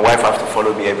 my wife has to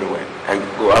follow me everywhere. I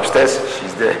go upstairs,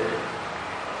 she's there.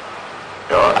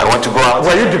 I want to go out.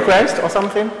 Were you depressed or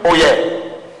something? Oh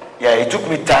yeah. It took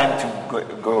me time to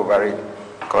go over it,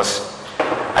 because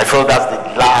I felt that's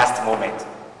the last moment.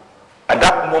 At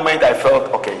that moment, I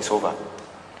felt, okay, it's over.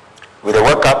 With the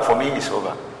World Cup, for me, it's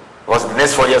over. Because the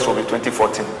next 4 years will be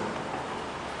 2014.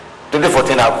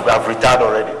 2014, I've retired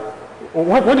already.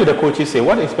 What did the coaches say?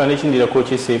 What explanation did the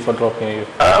coaches say for dropping you?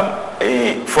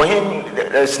 For him,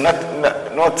 there's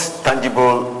not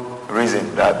tangible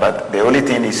reason, but the only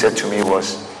thing he said to me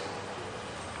was,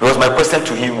 because my question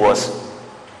to him was,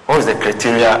 what was the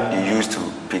criteria you used to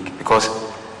pick? Because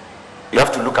you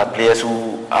have to look at players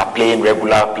who are playing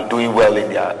regular, doing well in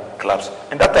their clubs.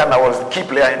 And that time I was the key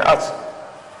player in us.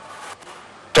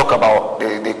 Talk about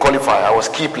the qualifier, I was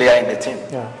key player in the team.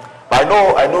 Yeah. But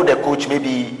I know the coach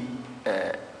maybe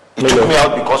he took me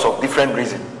out because of different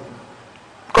reasons.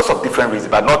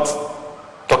 But not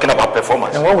talking about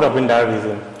performance. And what would have been that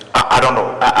reason? I don't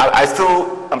know.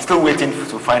 I'm still waiting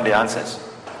to find the answers.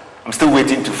 I'm still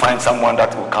waiting to find someone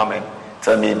that will come and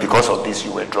tell me, because of this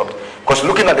you were dropped. Because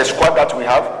looking at the squad that we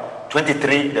have,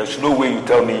 23, there's no way you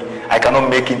tell me I cannot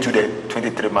make into the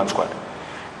 23-man squad.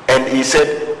 And he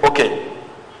said, okay.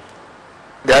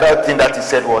 The other thing that he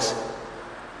said was,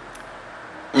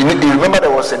 you remember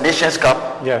there was a Nations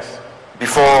Cup? Yes.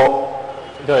 Before...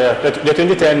 The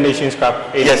 2010 Nations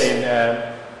Cup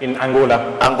in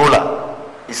Angola. Angola.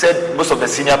 He said most of the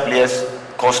senior players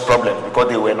caused problems because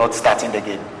they were not starting the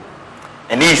game.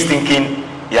 And he is thinking,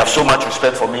 he has so much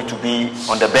respect for me to be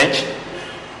on the bench.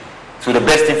 So the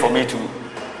best thing for me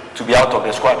to be out of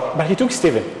the squad. But he took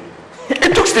Steven. He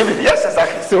took Steven, yes,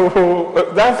 exactly. So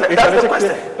that's the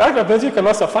question. That explanation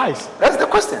cannot suffice. That's the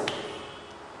question.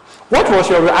 What was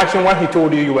your reaction when he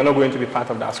told you were not going to be part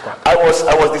of that squad? I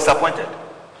was disappointed.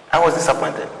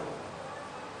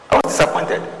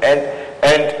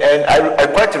 And I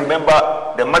quite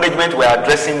remember the management were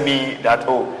addressing me that,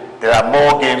 there are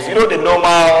more games. You know, the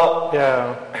normal...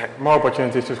 Yeah, more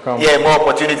opportunities to come. Yeah, more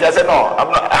opportunities. I said, no,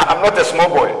 I'm not a small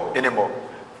boy anymore.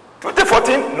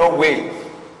 2014, no way.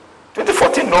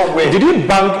 2014, no way. Did you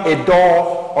bang a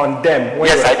door on them?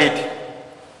 Yes, I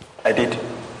did.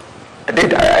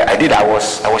 I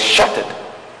was shattered.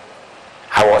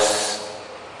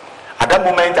 At that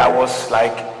moment, I was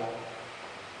like,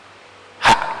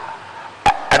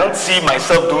 I don't see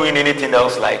myself doing anything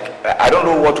else. Like, I don't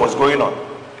know what was going on.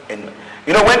 And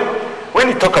you know, when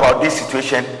you talk about this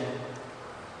situation,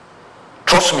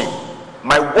 trust me,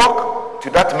 my walk to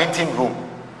that meeting room,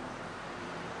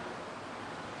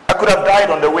 I could have died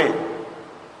on the way,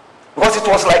 because it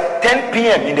was like 10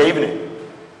 p.m. in the evening.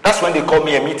 That's when they called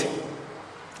me a meeting,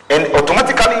 and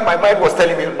automatically my mind was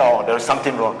telling me, no, there is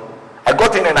something wrong. I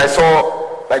got in and I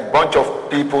saw like a bunch of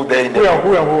people there in the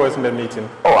who was in the meeting?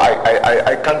 Oh,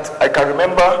 I can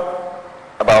remember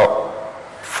about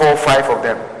 4 or 5 of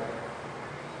them.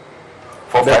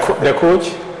 The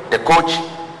coach, the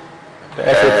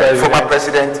former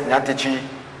president Nyantichi,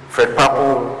 Fred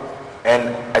Papu,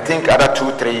 and I think other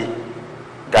 2-3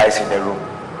 guys in the room.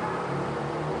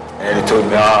 And they told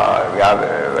me,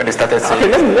 when they started saying...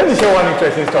 Okay, let me share one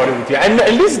interesting story with you. And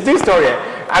this story,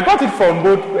 I got it from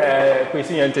both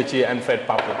Kwesi Nyantichi and Fred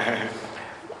Papu.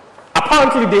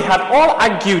 Apparently, they had all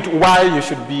argued why you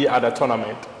should be at the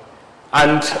tournament.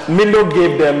 And Milo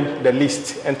gave them the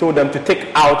list and told them to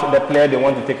take out the player they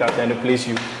want to take out and replace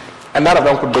you. And none of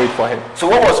them could do it for him. So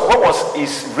what was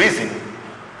his reason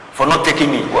for not taking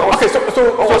me? What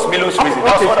was Milo's reason? Okay.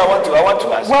 That's what I want to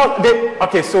ask.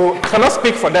 Well, so I cannot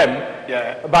speak for them.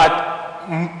 Yeah.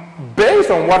 But based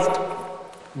on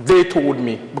what they told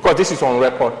me, because this is on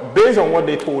record, based on what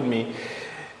they told me,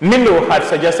 Milo had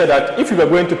suggested that if you were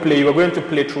going to play, you were going to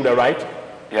play through the right.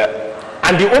 Yeah.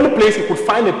 And the only place he could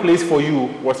find a place for you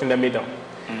was in the middle.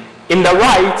 In the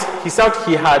right, he said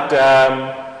he had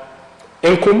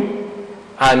Nkum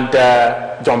and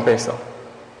John Pencil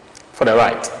for the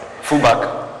right.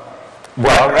 Fullback.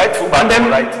 Well, right fullback. And then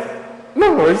right.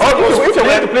 No, if you're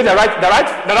going to play the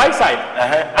right side.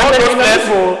 All those players,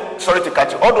 sorry to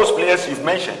cut you. All those players you've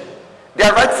mentioned, they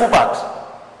are right fullbacks.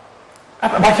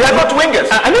 But they are not wingers.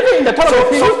 And even in the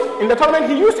tournament,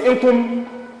 he used Nkum.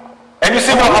 And you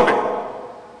see what happened?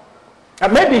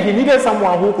 Maybe he needed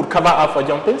someone who could cover up for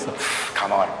John Pencil.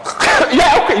 Come on.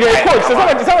 Yeah, okay, you're a coach. So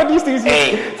some of these things I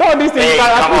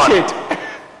appreciate.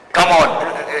 Come on.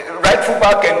 Right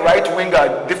fullback and right winger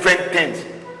are different things.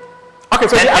 Okay,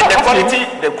 so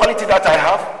and the quality that I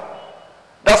have,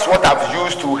 that's what I've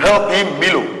used to help him,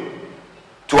 Milo,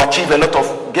 to achieve a lot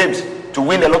of games, to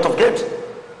win a lot of games.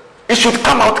 It should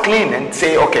come out clean and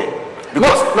say, okay.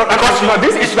 Because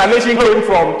this explanation came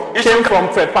from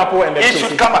Fred Papo and the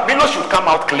Milo should come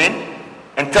out clean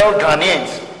and tell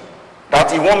Ghanaians that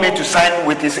he want me to sign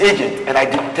with his agent, and I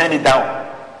did turn it down.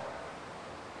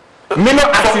 Milo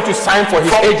asked you to sign for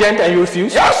his agent and you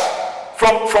refused? Yes.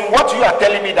 From what you are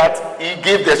telling me, that he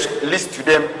gave the list to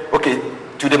them, okay,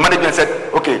 to the management, said,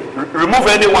 okay, remove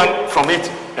anyone from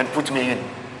it and put me in.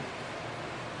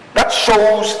 That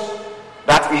shows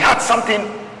that he had something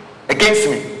against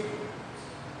me.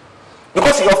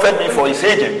 Because he offered me for his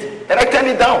agent, and I turned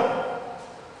it down.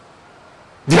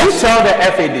 Did you tell the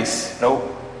FA this? No.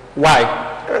 Why?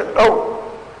 No,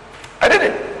 I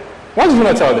didn't. Why did you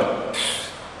not tell them?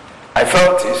 I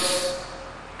felt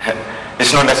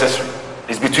it's not necessary.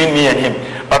 It's between me and him.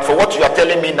 But for what you are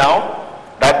telling me now,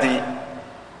 that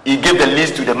he gave the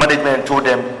list to the management and told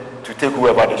them to take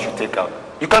whoever they should take out.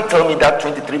 You can't tell me that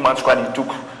 23-man squad you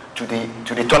took to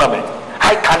the tournament.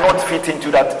 I cannot fit into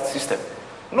that system.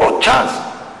 No chance.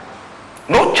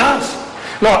 No chance.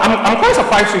 No, I'm quite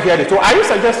surprised to hear this. So are you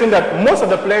suggesting that most of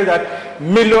the players that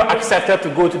Milo accepted to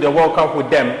go to the World Cup with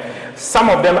them, some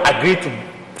of them agreed to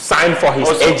sign for his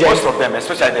agent? Most of them,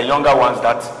 especially the younger ones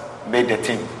that made the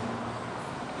team.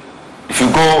 If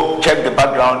you go check the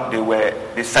background,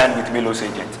 they signed with Milo's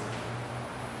agent.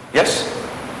 Yes.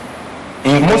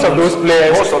 Most of those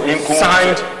players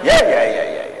signed. Yeah.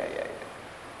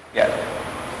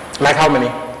 Like how many?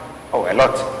 Oh, a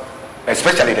lot.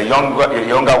 Especially the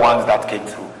younger ones that came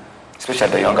through. Especially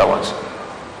the younger ones.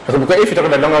 So because if you talk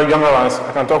about the younger ones,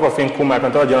 I can talk of Nkum, I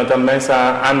can talk of Jonathan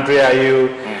Mensah, Andre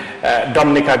Ayew,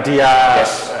 Dominic Adia.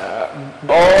 Yes.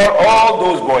 All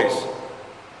those boys.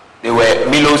 They were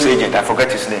Milo's agent. I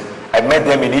forget his name. I met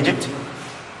them in Egypt.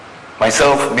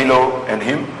 Myself, Milo, and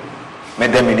him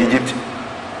met them in Egypt.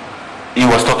 He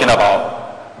was talking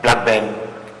about Blackburn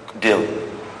deal.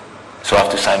 So I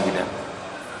have to sign with them.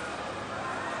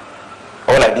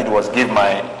 All I did was give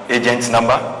my agent's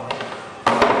number,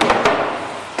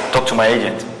 talk to my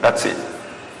agent. That's it.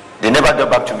 They never got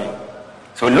back to me.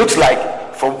 So it looks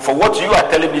like, for what you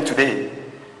are telling me today,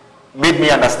 made me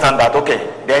understand that,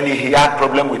 okay, then he had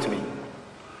problem with me.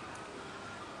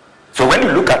 So when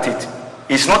you look at it,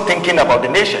 he's not thinking about the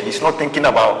nation. He's not thinking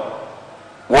about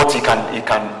what he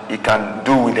can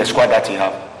do with the squad that he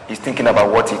have. He's thinking about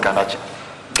what he can achieve.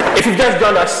 If you've just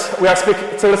joined us, we are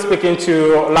still speaking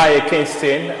to Laie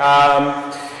Kingston,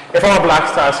 a former Black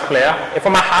Stars player, a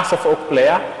former Hearts of Oak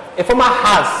player, a former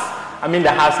Hearts, I mean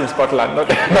the Hearts in Scotland, not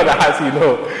the Hearts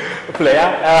player.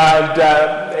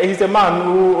 And he's a man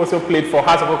who also played for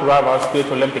Hearts of Oak Rivals, played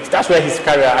for Olympics. That's where his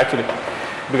career actually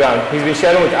began. He's been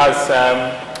sharing with us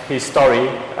his story,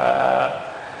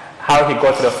 how he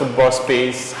got to the football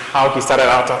space, how he started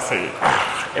out as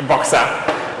a boxer.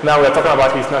 Now we're talking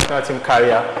about his national team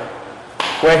career,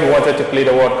 where he wanted to play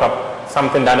the World Cup,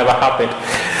 something that never happened.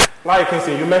 Like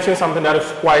Kingston, you mentioned something that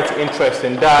is quite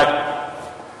interesting, that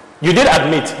you did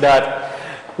admit that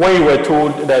when you were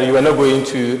told that you were not going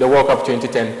to the World Cup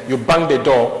 2010, you banged the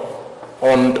door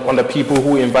on the people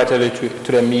who invited you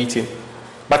to the meeting.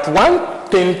 But one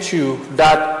thing too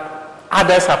that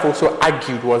others have also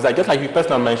argued was that, just like you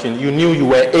personally mentioned, you knew you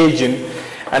were aging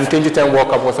and 2010 World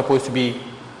Cup was supposed to be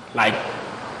like,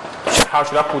 how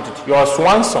should I put it, your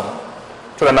swan song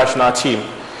to the national team.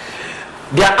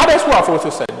 There are others who have also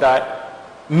said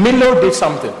that Milo did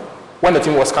something when the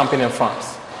team was camping in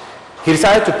France. He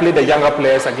decided to play the younger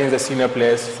players against the senior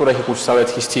players so that he could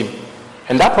select his team.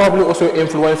 And that probably also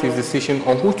influenced his decision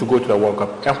on who to go to the World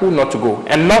Cup and who not to go.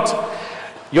 And not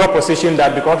your position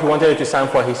that because he wanted you to sign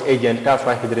for his agent, that's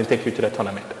why he didn't take you to the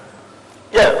tournament.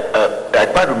 Yeah, I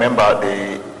quite remember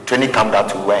the training camp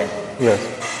that we went.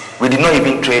 Yes. We did not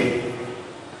even train.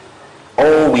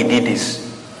 All we did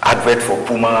is advert for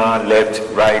Puma, left,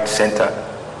 right, center.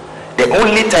 The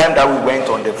only time that we went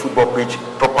on the football pitch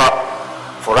proper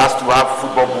for us to have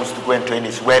football boots to go and train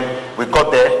is when we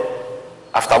got there.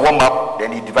 After warm-up,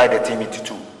 then he divided the team into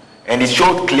two. And it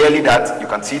showed clearly that you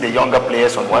can see the younger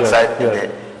players on one side and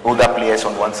the older players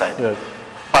on one side. Yes.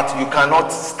 But you cannot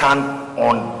stand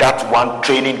on that one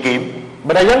training game.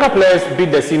 But the younger players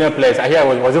beat the senior players. I hear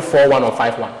was it 4-1 or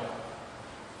 5-1?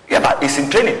 Yeah, but it's in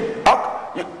training.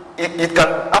 It can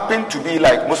happen to be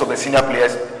like most of the senior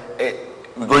players.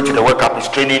 We go into the World Cup, it's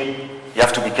training. You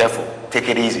have to be careful. Take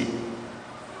it easy.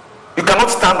 You cannot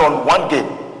stand on one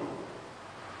game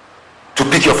to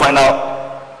pick your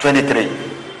final 23.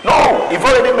 No, you've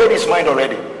already made his mind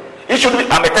already. It should be,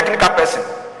 I'm a technical person.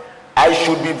 I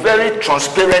should be very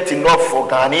transparent enough for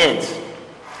Ghanaians.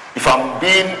 If I'm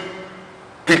being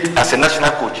picked as a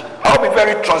national coach, I'll be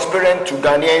very transparent to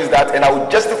Ghanaians that, and I will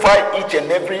justify each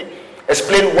and every,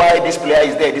 explain why this player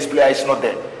is there, this player is not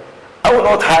there. I will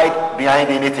not hide behind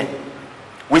anything.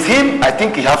 With him, I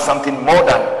think he has something more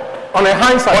than, on a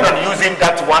hindsight, more than using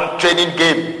that one training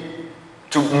game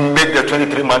to make the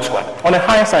 23-man squad. On a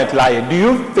hindsight, Lai, do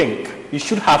you think you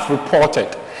should have reported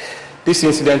this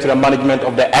incident to the management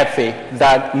of the FA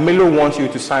that Milo wants you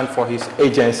to sign for his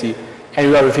agency and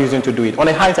you are refusing to do it? On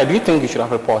a hindsight, do you think you should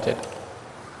have reported?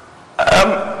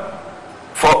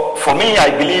 For me, I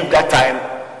believe that time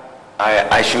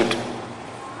I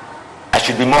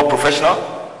should be more professional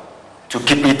to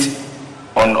keep it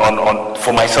on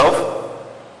for myself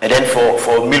and then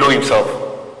for Milo himself.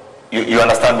 You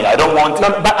understand me? I don't want... No,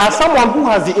 but as someone who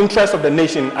has the interest of the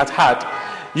nation at heart,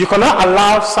 you cannot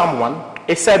allow someone,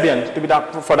 a Serbian to be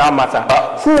that, for that matter,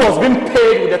 who was being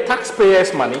paid with the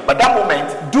taxpayers' money, but that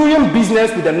moment, doing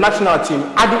business with the national team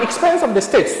at the expense of the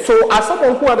state. So as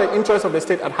someone who had the interest of the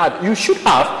state at heart, you should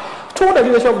have told the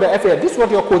leadership of the FA, this is what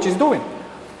your coach is doing.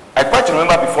 I quite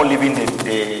remember before leaving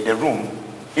the room,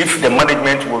 if the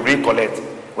management will recollect,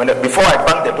 before I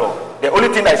banged the door, the only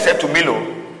thing I said to Milo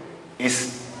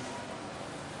is,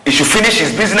 he should finish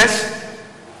his business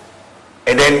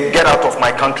and then get out of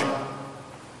my country.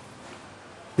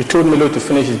 You told Milo to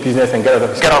finish his business and get out of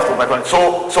his country? Get out of my country.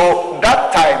 So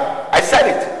that time, I said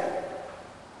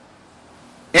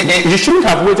it. You shouldn't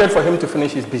have waited for him to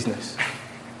finish his business.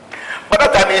 But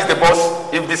that time he's the boss.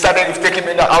 He's decided he's taking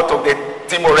me out of the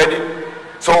team already.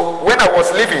 So when I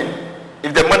was leaving,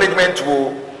 if the management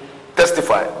will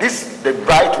testify, this is the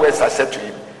right words I said to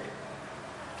him.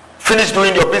 Finish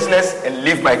doing your business and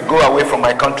go away from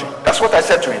my country. That's what I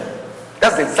said to him.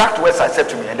 That's the exact words I said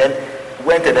to me. And then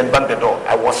went and then banged the door.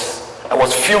 I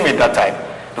was fuming that time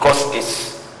because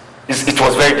it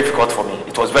was very difficult for me.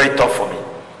 It was very tough for me.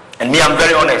 And me, I'm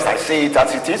very honest. I say it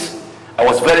as it is. I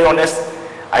was very honest.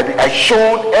 I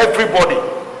showed everybody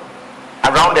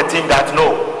around the team that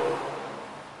no,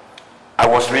 I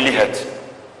was really hurt.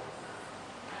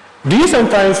 Do you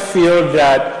sometimes feel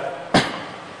that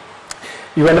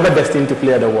you were never destined to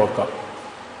play at the World Cup?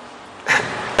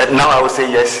 Now I would say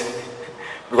yes,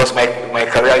 because my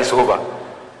career is over.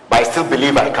 But I still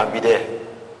believe I can be there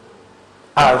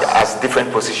as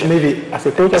different positions. Maybe as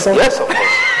a coach? Yes, of course.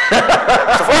 So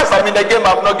far as I'm in the game,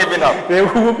 I'm not giving up.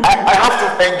 I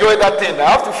have to enjoy that thing.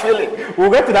 I have to feel it.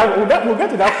 We'll get to that. We'll get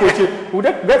to that coaching. We'll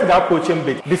get to that coaching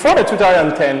bit. Before the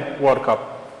 2010 World Cup,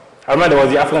 I remember there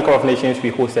was the African Cup of Nations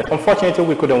we hosted. Unfortunately,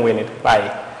 we couldn't win it.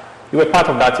 You were part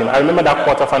of that team. I remember that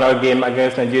quarterfinal game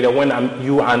against Nigeria when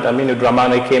you and Aminu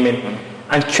Dramane came in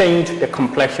and changed the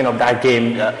complexion of that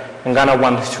game. Yeah. And Ghana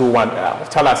won 2-1.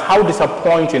 Tell us, how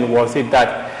disappointing was it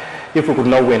that if we could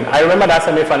not win? I remember that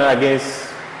semi-final against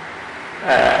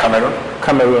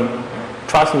Cameroon.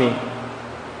 Trust me,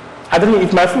 I didn't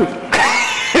eat my food.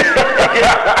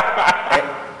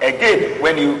 Again,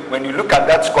 when you look at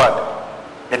that squad,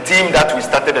 the team that we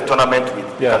started the tournament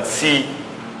with, you can see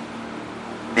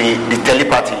the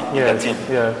telepathy in the team.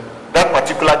 Yes. That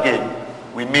particular game,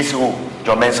 we miss who?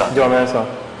 John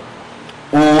Mensah.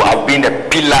 Who have been the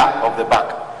pillar of the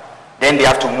back. Then they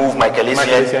have to move Michael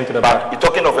Essien to the back. You're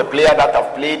talking of a player that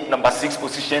have played number 6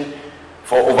 position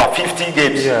for over 50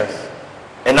 games. Yes.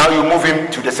 And now you move him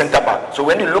to the center back. So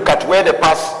when you look at where the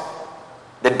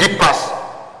deep pass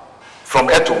from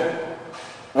Eto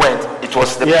went, it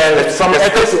was the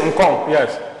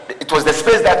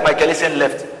space that Michael Essien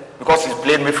left because he's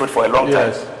played midfield for a long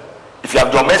time. If you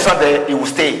have John Mensah there, he will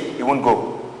stay, he won't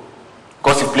go.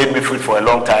 Because he played midfield for a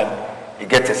long time, he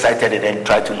gets excited and then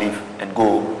try to leave and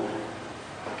go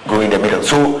in the middle.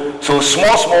 So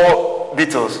small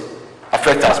details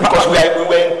affect us because we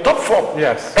were in top form.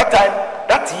 Yes. That time,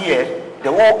 that year,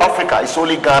 the whole Africa is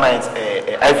only Ghana and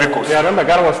Ivory Coast. Yeah, I remember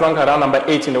Ghana was ranked around number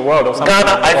 8 in the world or something.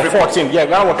 Ghana, Ivory Coast. 14. Yeah,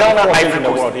 Ghana was Ghana, 14 Ivory in the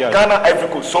Coast. world. Yeah. Ghana, Ivory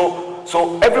Coast.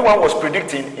 So everyone was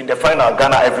predicting in the final,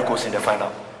 Ghana, Ivory Coast in the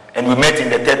final. And we met in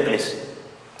the 3rd place.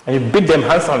 And you beat them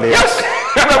handsomely. Yes,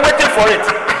 we were waiting for it.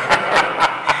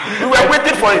 We were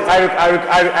waiting for it.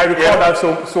 I recall that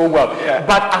so well. Yeah.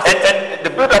 But and the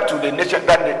build up to the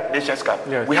Nations Cup,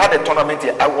 yes. we had a tournament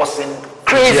here. I was in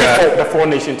crazy form. The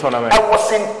 4-nation tournament. I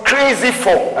was in crazy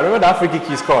form. I remember that free kick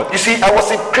he scored. You see, I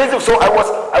was in crazy. So I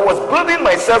was building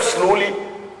myself slowly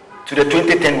to the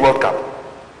 2010 World Cup.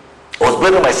 I was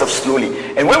building myself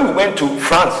slowly. And when we went to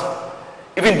France,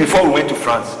 even before we went to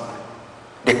France,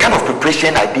 the kind of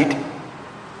preparation I did,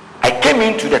 I came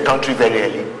into the country very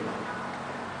early.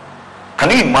 Can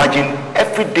you imagine,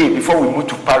 every day before we moved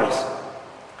to Paris,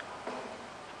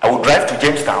 I would drive to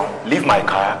Jamestown, leave my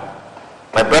car,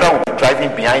 my brother would be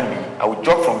driving behind me, I would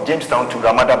jog from Jamestown to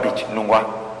Ramada Beach, Nungwa,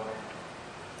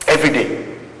 every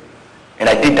day. And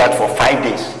I did that for 5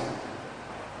 days.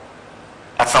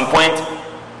 At some point,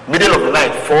 middle of the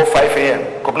night, 4 or 5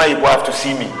 a.m., Kobna, you have to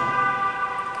see me.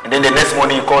 And then the next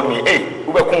morning he called me, hey,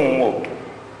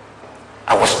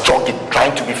 I was jogging,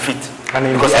 trying to be fit.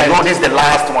 Because I know this is the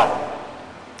last one.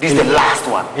 This is the last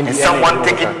one. And someone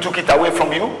took it away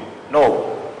from you?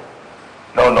 No.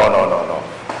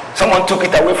 Someone took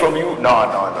it away from you?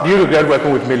 No. Do you regret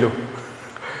working with Milo?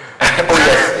 Oh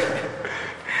yes.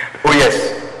 Oh yes.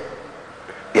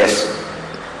 Yes.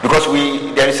 Because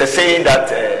there is a saying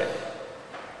that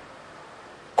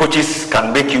coaches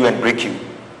can make you and break you.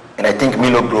 And I think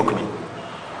Milo broke me.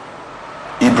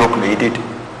 He broke me, he did.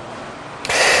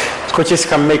 Coaches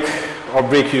can make or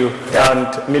break you, and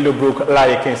Milo broke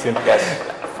Larry Kingston. Yes.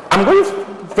 I'm going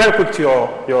very quick to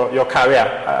your career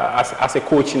as a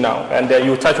coach now, and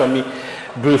you touch on me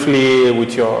briefly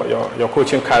with your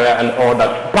coaching career and all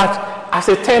that. But as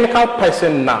a technical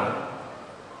person now,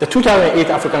 the 2008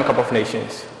 African Cup of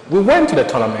Nations, we went to the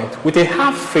tournament with a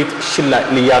half-fit Sheila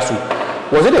Liyasu.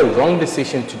 Was it a wrong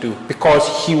decision to do?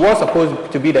 Because he was supposed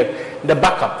to be the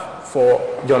backup for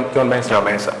John Mensah. John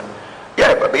Mensah.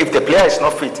 Yeah, but if the player is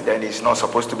not fit, then he's not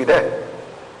supposed to be there.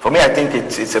 For me, I think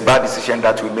it's a bad decision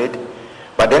that we made.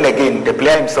 But then again, the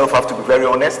player himself have to be very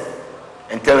honest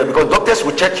and tell him, because doctors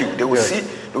will check you. They will see,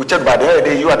 they will check, by the end of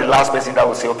the day, you are the last person that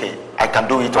will say, okay, I can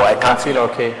do it, or I can't. Feel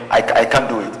okay. I can't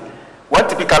do it. One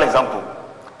typical example,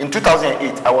 in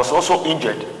 2008, I was also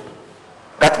injured.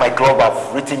 That my club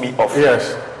have written me off.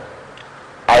 Yes.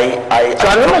 So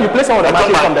I remember you played some of the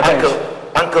matches from the bench.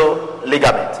 Ankle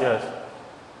ligament. Yes.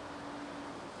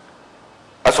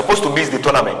 I was supposed to miss the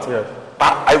tournament. Yes.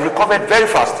 But I recovered very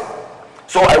fast.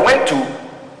 So I went to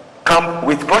camp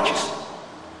with crutches.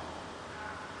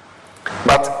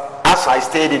 But as I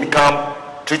stayed in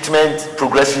camp, treatment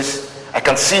progresses, I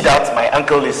can see that my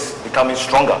ankle is becoming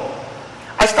stronger.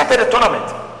 I started a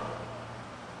tournament.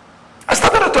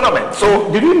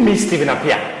 So did you miss Stephen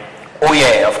Appiah? Oh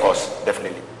yeah, of course,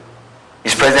 definitely.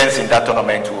 His presence in that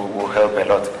tournament will help a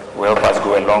lot. Will help us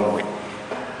go a long way.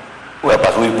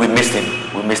 We missed him.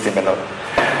 We missed him a lot.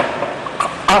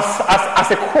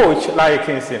 As a coach, Larry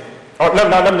Kingston,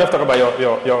 let me just talk about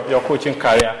your coaching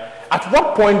career. At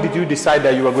what point did you decide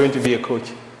that you were going to be a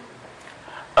coach?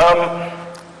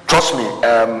 Trust me,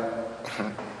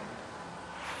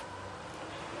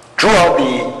 throughout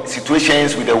the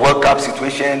situations with the World Cup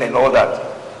situation and all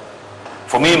that,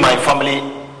 for me, my family,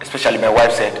 especially my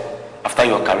wife, said, after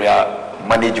your career,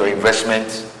 manage your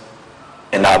investments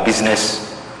and our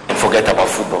business and forget about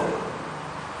football.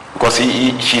 Because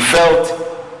she felt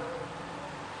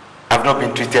I've not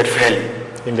been treated fairly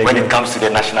when it comes to the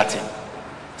national team.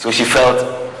 So she felt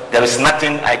there is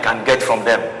nothing I can get from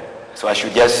them, so I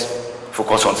should just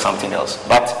focus on something else.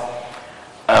 But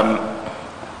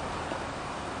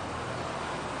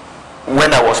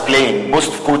when I was playing,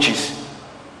 most coaches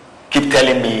keep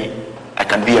telling me I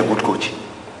can be a good coach.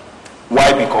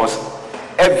 Why? Because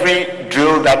every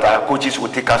drill that our coaches will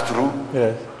take us through,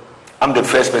 yes, I'm the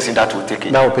first person that will take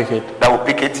it. That will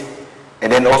pick it.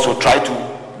 And then also try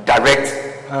to direct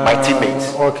my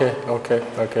teammates.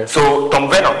 Okay. So Tom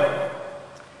Venom,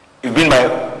 you've been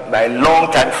my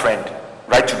long-time friend,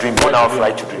 Right to Dream, one hour of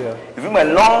Right to Dream. Yeah. You've been my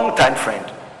long-time friend.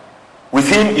 With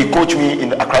him, he coached me in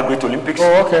the Accra Great Olympics.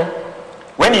 Oh, okay.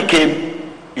 When he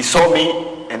came, he saw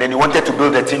me, and then he wanted to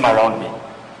build a team around me.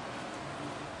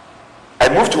 I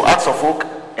moved to Arts of Folk,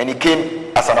 and he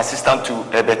came as an assistant to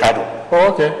Betado.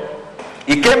 Oh, okay.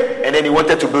 He came, and then he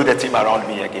wanted to build a team around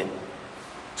me again.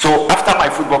 So after my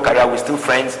football career, we're still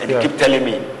friends, and he kept telling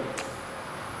me.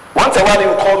 Once a while, he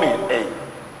would call me, hey,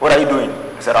 what are you doing?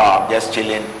 I said, I'm just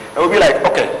chilling. And we'll be like,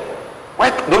 okay,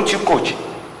 why don't you coach?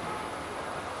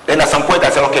 Then at some point I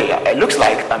said, okay, it looks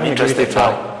like I'm interested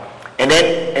now. And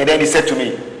then he said to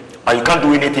me, but you can't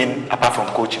do anything apart from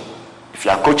coaching. If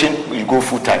you are coaching, you go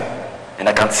full time. And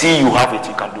I can see you have it,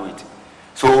 you can do it.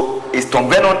 So it's Tom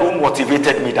Vernon who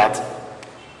motivated me that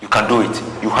you can do it.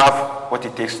 You have what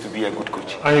it takes to be a good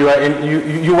coach. And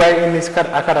you were in his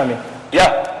academy?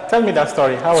 Yeah. Tell me that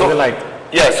story. How was it like?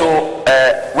 Yeah, so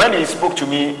when he spoke to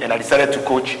me and I decided to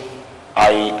coach,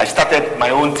 I started my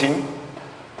own team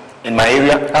in my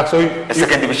area. So a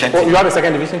second division team. You have a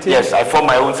second division team? Yes, I formed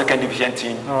my own second division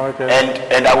team. Oh, okay.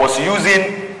 And I was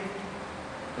using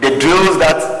the drills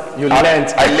that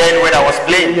I learned when I was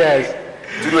playing. Yes.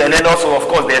 To do, and then also, of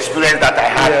course, the experience that I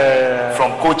had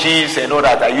from coaches and all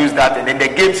that, I used that. And in the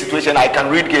game situation, I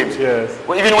can read games. Yes.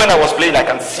 Well, even when I was playing, I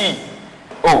can see.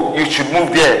 Oh, you should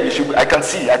move there. I can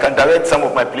see. I can direct some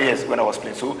of my players when I was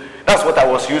playing. So that's what I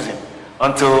was using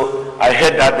until I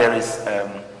heard that there is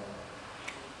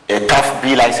a tough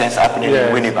B license happening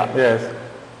in Winnipeg. Yes.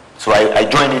 So I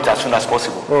joined it as soon as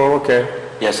possible. Oh, okay.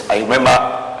 Yes, I remember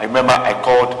I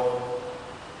called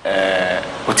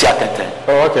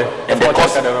Oh, okay. And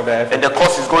the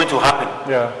course is going to happen.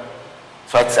 Yeah.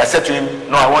 So I said to him,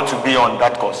 no, I want to be on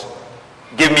that course.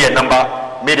 Give me a number,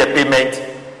 made a payment.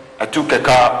 I took a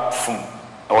car.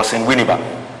 I was in Winnipeg.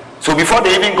 So before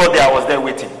they even got there, I was there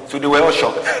waiting. So they were all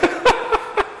shocked.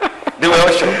 They were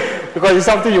all shocked. Because it's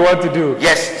something you want to do.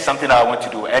 Yes, it's something I want to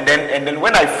do. And then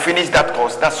when I finished that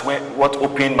course, that's what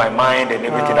opened my mind and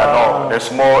everything.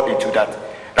 There's more into that.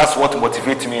 That's what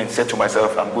motivated me and said to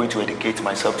myself, I'm going to educate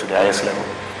myself to the highest level.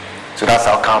 So that's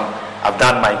how come I've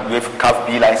done my CAF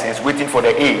B license, waiting for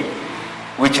the A,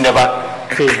 which never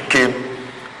came.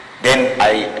 Then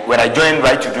when I joined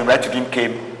Right to Dream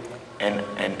came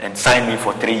and signed me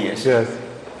for 3 years. Yes.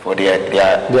 For the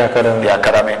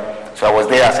academy. So I was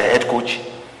there as a head coach,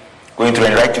 going through,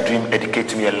 and Right to Dream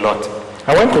educated me a lot.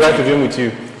 I went to Right to Dream with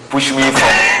you. Push me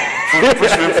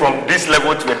from this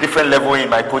level to a different level in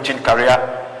my coaching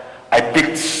career. I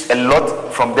picked a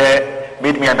lot from there,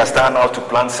 made me understand how to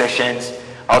plan sessions,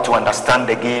 how to understand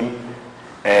the game,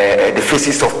 the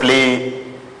phases of play,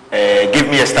 give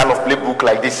me a style of play book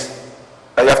like this.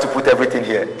 You have to put everything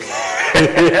here.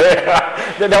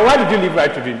 Then why did you leave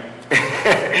Right to Dream?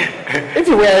 If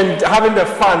you were having the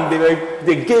fun,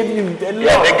 they gave you a lot.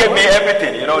 Yeah, they gave me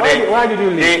everything. Why did you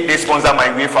leave? They sponsor my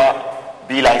UEFA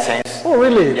B license. Oh,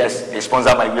 really? Yes, they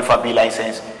sponsor my UEFA B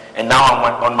license. And now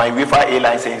I'm on my UEFA A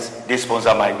license. They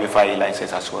sponsor my UEFA A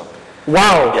license as well.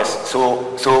 Wow. Yes.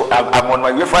 So I'm on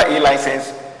my UEFA A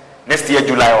license. Next year,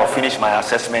 July, I'll finish my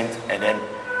assessment. And then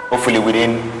hopefully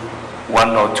within 1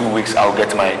 or 2 weeks, I'll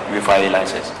get my UEFA A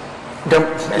license.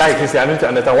 Like you say, I need to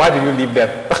understand. Why did you leave them?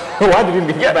 Why did you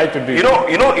leave Right to Dream? You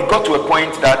know, it got to a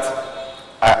point that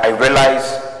I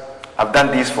realized I've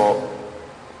done this for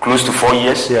close to 4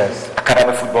 years. Yes.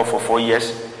 Academy football for 4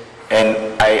 years. And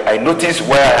I noticed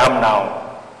where I am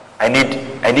now. I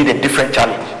need a different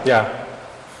challenge. Yeah.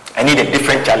 I need a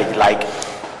different challenge, like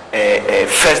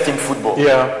first team football.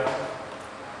 Yeah.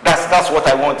 That's what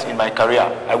I want in my career.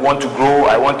 I want to grow.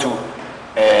 I want to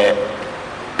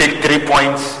pick 3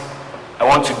 points. I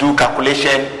want to do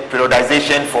calculation,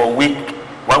 periodization for a week,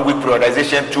 1 week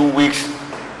periodization, 2 weeks,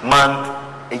 month,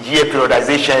 a year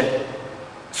periodization.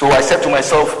 So I said to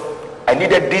myself, I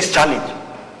needed this challenge.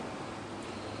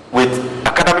 With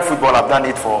academic football, I've done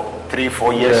it for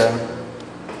 3-4 years. Yeah.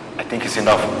 I think it's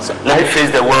enough. So let me face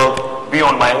the world, be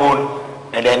on my own,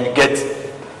 and then get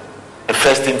a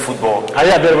first team football. Are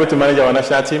you available to manage our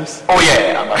national teams? Oh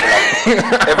yeah, I'm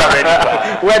available. Ever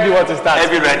ready. Where do you want to start?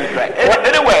 Ever ready.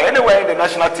 Anywhere in the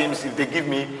national teams, if they give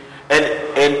me, and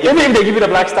even if they give you the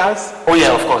Black Stars. Oh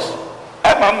yeah, of course.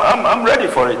 I'm ready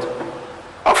for it.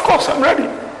 Of course, I'm ready.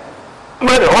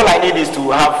 All I need is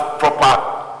to have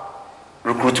proper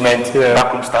recruitment,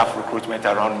 backroom staff recruitment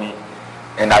around me,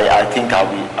 and I think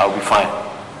I'll be fine.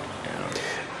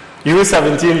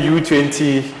 U17,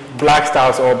 U20, Black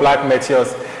Stars or Black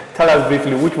Meteors. Tell us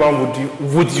briefly, which one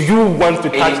would you want to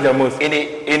touch the most?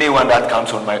 Anyone that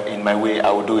comes in my way,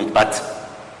 I will do it. But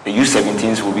the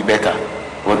U17s will be better.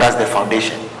 Well, that's the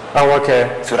foundation. Oh,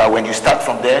 okay. So that when you start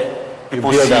from there,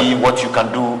 people see what you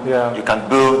can do. Yeah. You can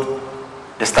build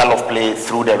the style of play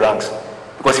through the ranks.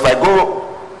 Because if I go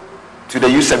to the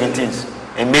U17s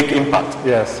and make impact,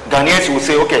 yes, Ghanaians will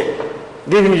say, okay,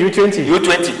 give me U20.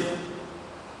 U20.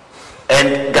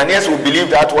 And Ghanaians will believe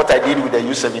that what I did with the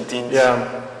U17s,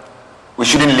 we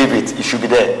shouldn't leave it. It should be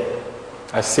there.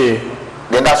 I see.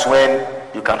 Then that's when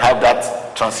you can have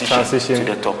that transition to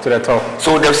the top.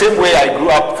 So the same way I grew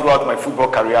up throughout my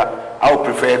football career, I would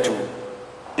prefer to,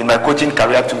 in my coaching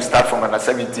career, to start from under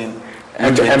 17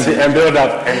 and build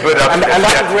up. And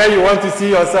that's where you want to see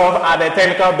yourself at the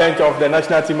technical bench of the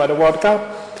national team at the World Cup?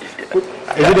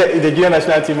 Is it the junior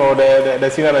national team or the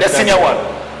senior national team? The senior one.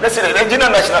 The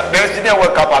junior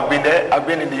World Cup, I've been there. I've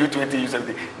been in the U20,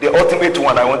 U17. The ultimate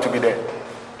one, I want to be there.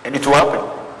 And it will happen.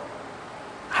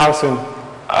 How soon?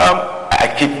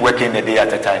 I keep working a day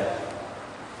at a time.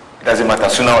 It doesn't matter.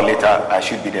 Sooner or later, I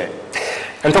should be there.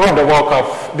 And talking about the World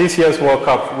Cup, this year's World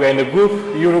Cup, we're in the group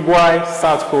Uruguay,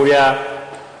 South Korea,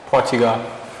 Portugal.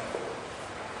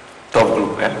 Tough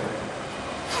group, eh?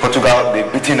 Portugal,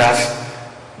 they've beaten us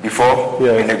before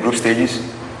in the group stages.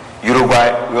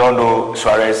 Uruguay, we all know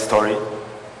Suarez's story.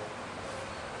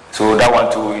 So that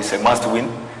one too is a must win.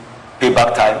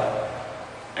 Payback time.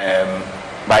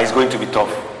 But it's going to be tough.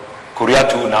 Korea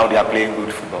too, now they are playing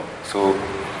good football. So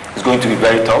it's going to be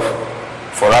very tough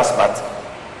for us, but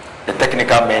the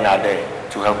technical men are there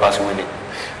to help us win it.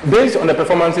 Based on the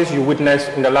performances you witnessed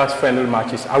in the last friendly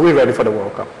matches, are we ready for the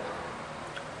World Cup?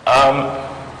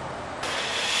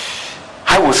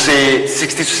 I would say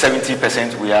 60 to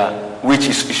 70% we are, which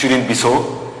it shouldn't be so.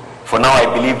 For now, I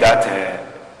believe that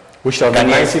we should have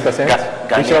been 90%.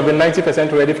 We should have been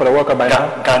 90% ready for the World Cup by now.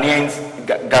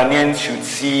 Ghanaians should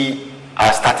see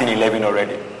our starting 11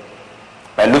 already.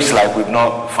 But it looks like we've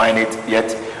not found it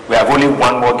yet. We have only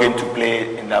one more game to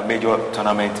play in the major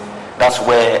tournament. That's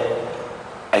where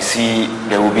I see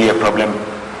there will be a problem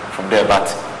from there. But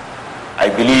I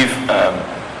believe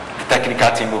the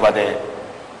technical team over there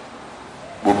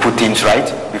will put things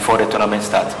right before the tournament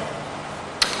starts.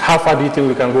 How far do you think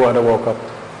we can go at the World Cup?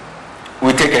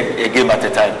 We take a game at a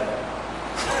time.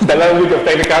 The language of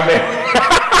technical men.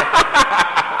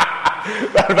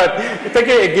 But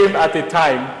taking a game at a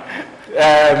time.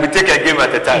 We take a game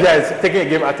at a time. Yes, taking a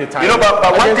game at a time. You know, but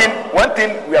one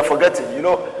thing we are forgetting. You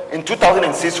know, in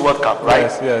 2006 World Cup,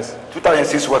 right? Yes.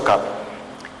 2006 World Cup,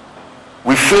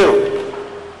 we failed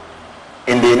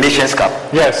in the Nations Cup.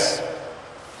 Yes.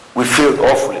 We failed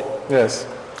awfully. Yes.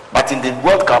 But in the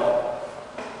World Cup,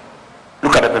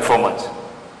 look at the performance.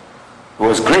 It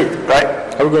was great, right?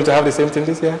 Are we going to have the same thing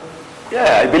this year?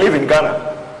 Yeah, I believe in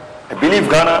Ghana. I believe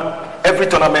Ghana, every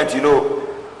tournament, you know,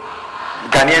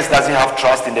 Ghanaians doesn't have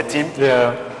trust in the team.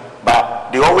 Yeah.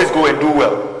 But they always go and do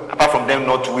well, apart from them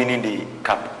not winning the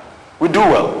cup. We do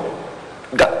well.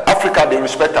 Africa, they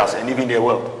respect us, and even the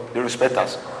world, they respect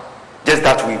us. Just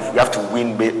that we have to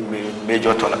win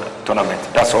major tournament.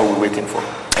 That's all we're waiting for.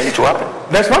 And it will happen.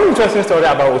 There's one interesting story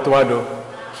about Otuado.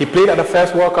 He played at the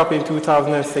first World Cup in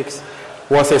 2006.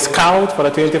 Was a scout for the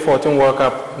 2014 World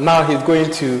Cup. Now he's going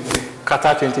to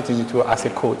Qatar 2022 as a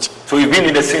coach. So you've been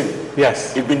in the scene?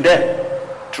 Yes. You've been there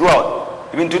throughout.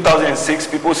 Even 2006,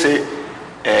 people said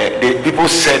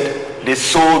they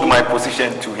sold my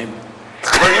position to him.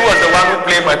 But he was the one who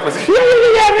played my position.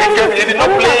 Yeah. He did not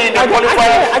play in the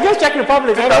qualifiers. Against Czech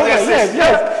Republic.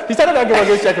 Yes. He started that game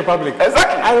against Czech Republic.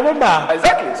 Exactly. I remember.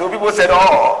 Exactly. So people said,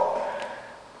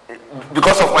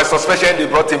 because of my suspension, they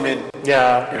brought him in.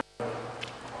 Yeah.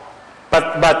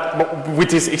 But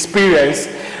with his experience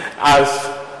as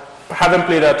having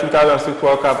played at 2006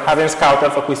 World Cup, having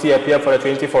scouted for Kwesi Appiah for the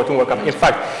 2014 World Cup. In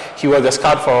fact, he was the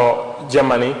scout for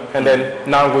Germany and then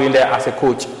now going there as a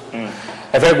coach.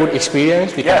 A very good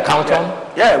experience we can count on.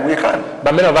 Yeah, we can.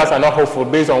 But many of us are not hopeful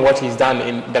based on what he's done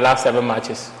in the last 7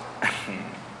 matches.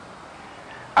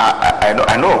 I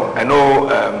know.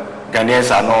 Ghanaians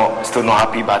are still not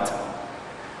happy, but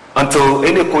until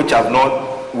any coach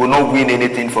will not win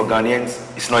anything for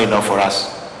Ghanaians, it's not enough for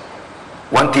us.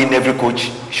 One thing every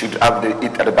coach should have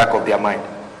it at the back of their mind.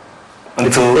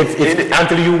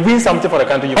 Until you win something for the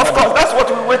country. Of course, that's what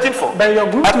we're waiting for. But your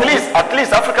group at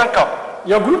least African Cup.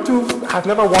 Your group 2 has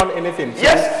never won anything. So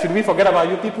yes. Should we forget about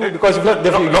you people because you've not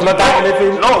done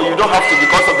anything? No, you don't have to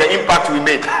because of the impact we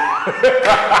made.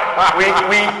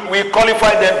 we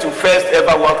qualified them to first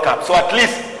ever World Cup. So at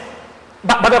least.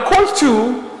 But the coach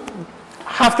too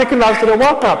have taken us to the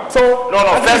World Cup. So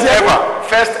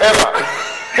first ever.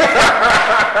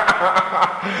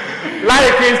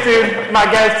 Larry Kingston, my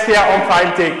guest here on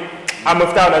Prime Take. I'm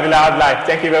Muftar Nabila Live.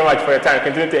 Thank you very much for your time.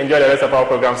 Continue to enjoy the rest of our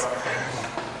programs.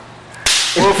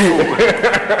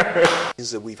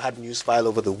 We've had news file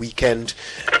over the weekend,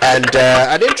 and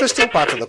an interesting part of the